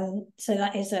 So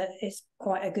that is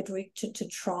quite a good route to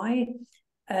try,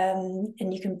 and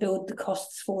you can build the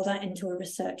costs for that into a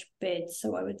research bid.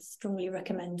 So I would strongly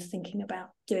recommend thinking about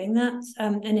doing that.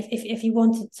 And if you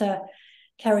wanted to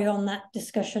carry on that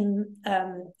discussion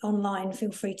online,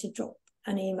 feel free to drop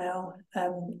an email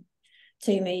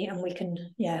to me, and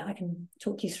I can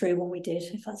talk you through what we did,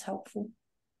 if that's helpful.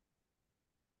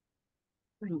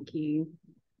 Thank you.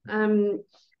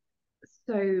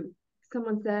 So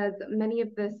someone says many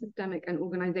of the systemic and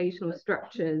organizational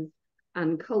structures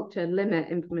and culture limit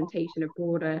implementation of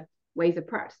broader ways of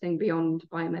practicing beyond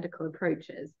biomedical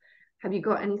approaches. Have you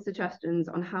got any suggestions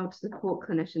on how to support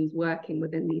clinicians working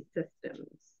within these systems?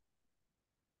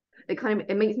 It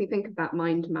makes me think of that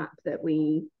mind map that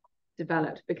we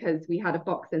developed, because we had a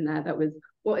box in there that was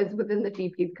what is within the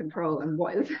GP's control and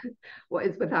what is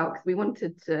without, because we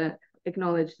wanted to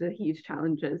acknowledge the huge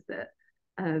challenges that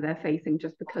they're facing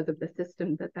just because of the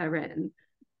system that they're in.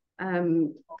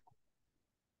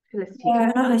 Felicity,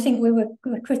 yeah, and I think we were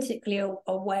critically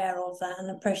aware of that and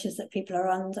the pressures that people are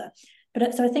under.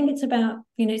 But so I think it's about,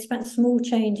 it's about small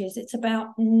changes. It's about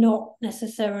not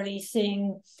necessarily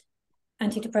seeing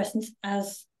antidepressants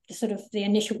as sort of the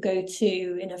initial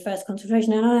go-to in a first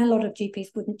consultation. And a lot of GPs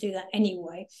wouldn't do that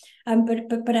anyway.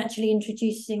 But actually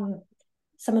introducing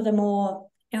some of the more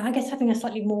I guess having a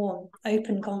slightly more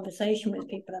open conversation with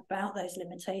people about those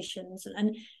limitations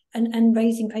and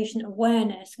raising patient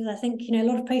awareness, because I think, a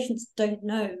lot of patients don't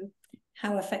know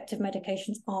how effective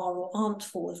medications are or aren't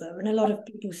for them, and a lot of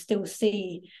people still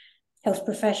see health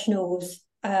professionals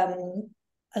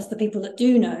as the people that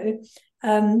do know.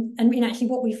 And actually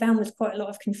what we found was quite a lot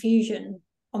of confusion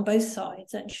on both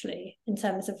sides, actually, in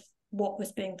terms of what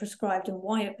was being prescribed and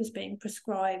why it was being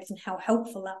prescribed and how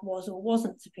helpful that was or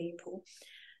wasn't to people.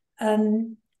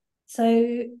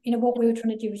 So, what we were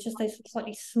trying to do was just those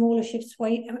slightly smaller shifts,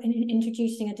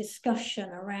 introducing a discussion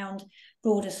around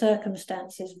broader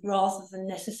circumstances rather than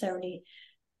necessarily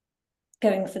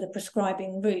going for the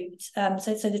prescribing route.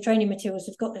 So the training materials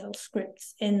have got little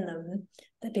scripts in them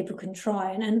that people can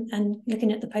try. And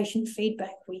looking at the patient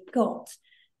feedback we got,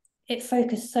 it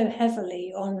focused so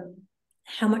heavily on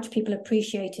how much people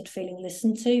appreciated feeling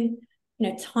listened to.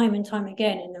 Time and time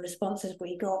again in the responses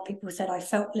we got, people said, I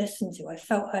felt listened to, I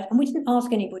felt heard. And we didn't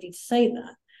ask anybody to say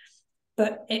that,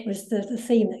 but it was the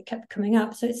theme that kept coming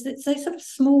up. So it's those sort of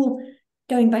small,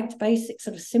 going back to basics,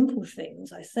 sort of simple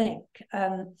things, I think.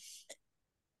 I'm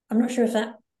not sure if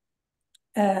that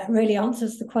really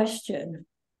answers the question,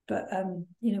 but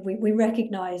we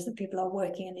recognise that people are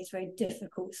working in these very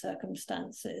difficult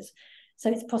circumstances.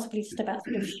 So it's possibly just about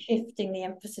sort of shifting the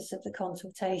emphasis of the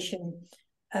consultation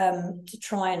to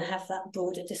try and have that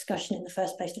broader discussion in the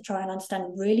first place, to try and understand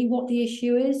really what the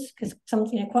issue is, because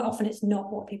quite often it's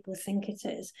not what people think it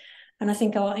is. And I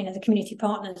think the community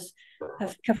partners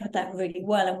have covered that really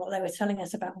well, and what they were telling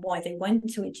us about why they went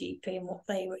to a GP and what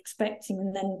they were expecting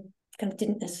and then kind of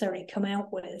didn't necessarily come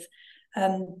out with.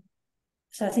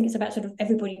 So I think it's about sort of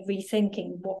everybody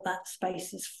rethinking what that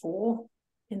space is for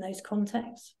in those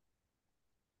contexts.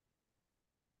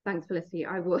 Thanks, Felicity.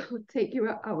 I will take you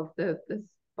out of the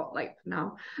spotlight for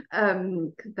now,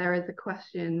 because there is a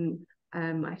question,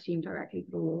 I assume directly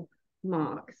for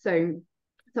Mark. So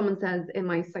someone says, in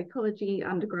my psychology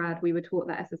undergrad, we were taught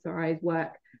that SSRIs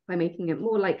work by making it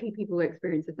more likely people will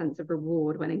experience a sense of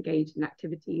reward when engaged in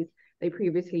activities they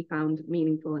previously found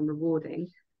meaningful and rewarding.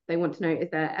 They want to know, is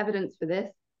there evidence for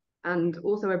this? And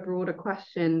also a broader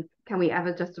question, can we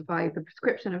ever justify the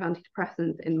prescription of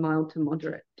antidepressants in mild to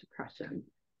moderate depression?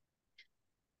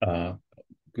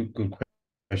 Good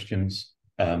questions.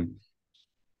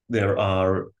 There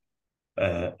are,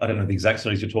 I don't know the exact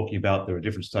studies you're talking about. There are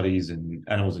different studies in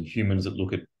animals and humans that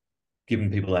look at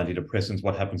giving people antidepressants,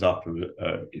 what happens after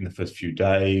in the first few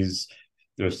days.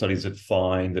 There are studies that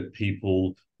find that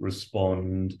people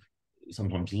respond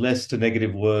sometimes less to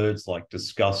negative words like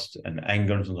disgust and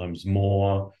anger, and sometimes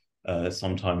more,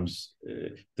 sometimes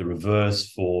the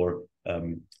reverse for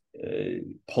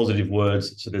positive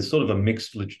words. So there's sort of a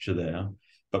mixed literature there.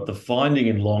 But the finding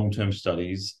in long-term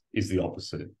studies is the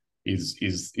opposite,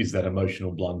 is that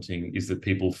emotional blunting, is that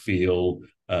people feel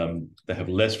they have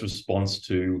less response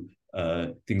to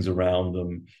things around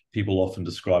them. People often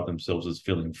describe themselves as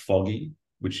feeling foggy,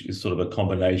 which is sort of a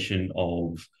combination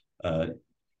of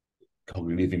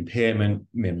cognitive impairment,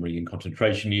 memory and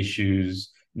concentration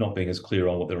issues, not being as clear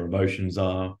on what their emotions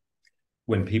are.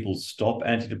 When people stop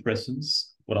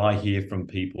antidepressants, what I hear from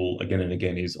people again and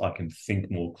again is, I can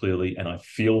think more clearly and I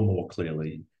feel more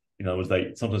clearly.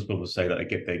 Sometimes people say that they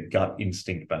get their gut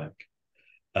instinct back.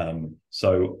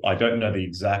 So I don't know the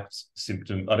exact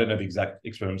symptom. I don't know the exact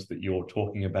experiments that you're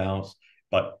talking about,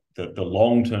 but the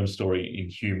long-term story in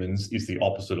humans is the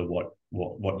opposite of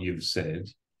what you've said.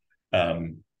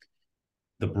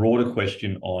 The broader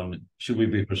question on should we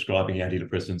be prescribing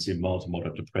antidepressants in mild to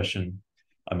moderate depression?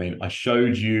 I mean, I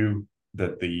showed you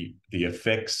that the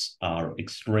effects are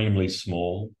extremely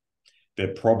small.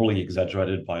 They're probably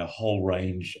exaggerated by a whole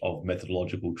range of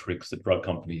methodological tricks that drug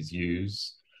companies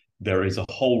use. There is a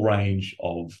whole range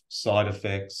of side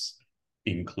effects,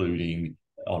 including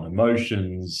on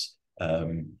emotions,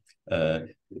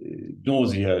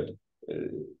 nausea,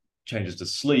 changes to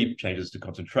sleep, changes to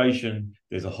concentration.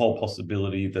 There's a whole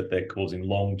possibility that they're causing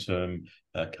long-term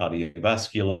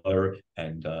cardiovascular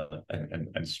and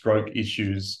stroke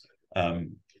issues.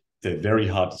 They're very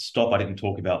hard to stop. I didn't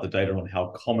talk about the data on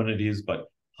how common it is, but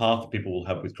half the people will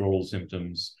have withdrawal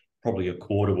symptoms. Probably a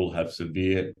quarter will have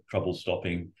severe trouble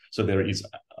stopping. So there is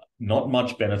not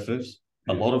much benefit,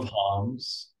 a lot of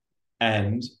harms.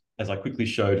 And as I quickly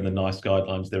showed in the NICE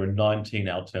guidelines, there are 19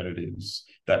 alternatives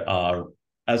that are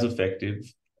as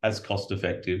effective, as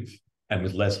cost-effective, and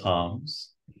with less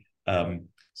harms.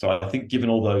 So I think given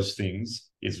all those things,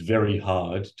 it's very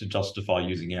hard to justify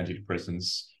using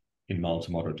antidepressants in mild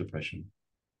to moderate depression.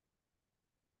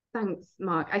 Thanks,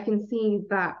 Mark. I can see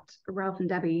that Ralph and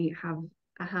Debbie have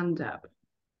a hand up.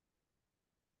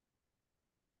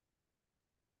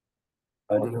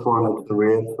 I just wanted to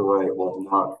reiterate what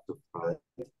Mark just said.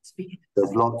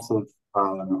 There's lots of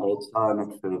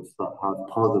alternatives that have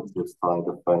positive side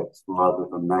effects rather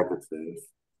than negative.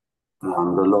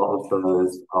 And a lot of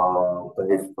those are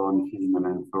based on human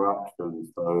interaction.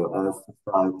 So as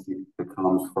society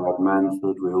becomes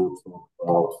fragmented, we all talk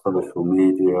about social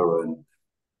media and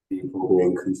people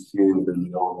being consumed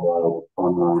in the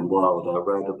online world. I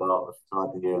read about a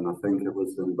study in, I think it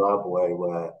was Zimbabwe,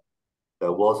 where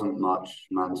there wasn't much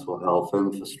mental health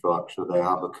infrastructure. They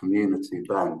have a community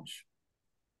bench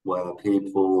where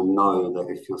people know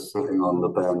that if you're sitting on the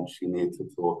bench, you need to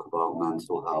talk about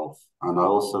mental health. And I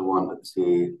also wanted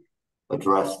to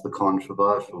address the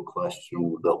controversial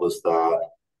question that was there.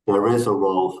 There is a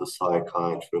role for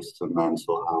psychiatrists in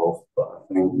mental health, but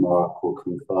I think Mark will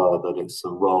concur that it's a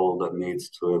role that needs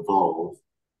to evolve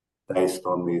based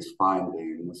on these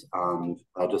findings. And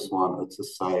I just wanted to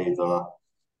say that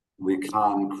we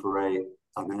can create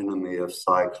an enemy of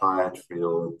psychiatry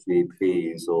or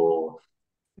GPs or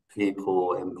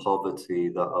people in poverty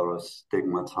that are a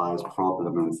stigmatized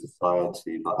problem in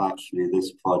society. But actually,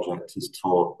 this project has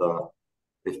taught that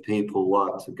if people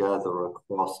work together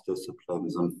across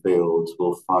disciplines and fields,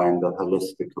 we'll find a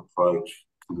holistic approach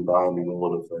combining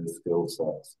all of those skill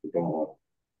sets together.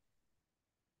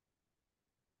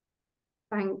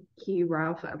 Thank you,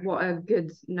 Ralph. What a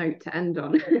good note to end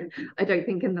on. I don't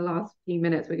think in the last few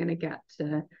minutes we're going to get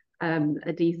to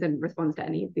a decent response to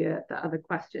any of the other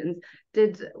questions.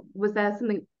 Was there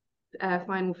something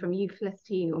final from you,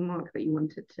 Felicity or Mark, that you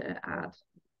wanted to add?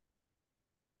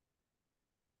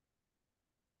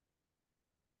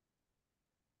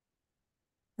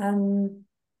 No,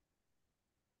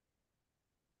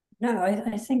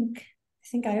 I think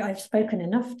I've spoken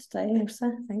enough today,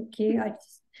 Elsa. Thank you. I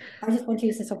just want to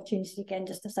use this opportunity again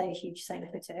just to say a huge thank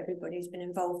you to everybody who's been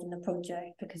involved in the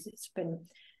project, because it's been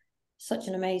such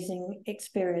an amazing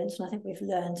experience, and I think we've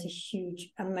learned a huge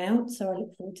amount. So I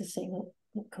look forward to seeing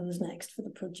what comes next for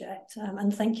the project.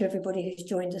 And thank you everybody who's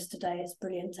joined us today. It's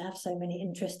brilliant to have so many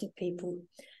interested people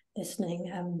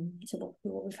listening to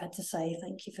what we've had to say.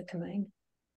 Thank you for coming.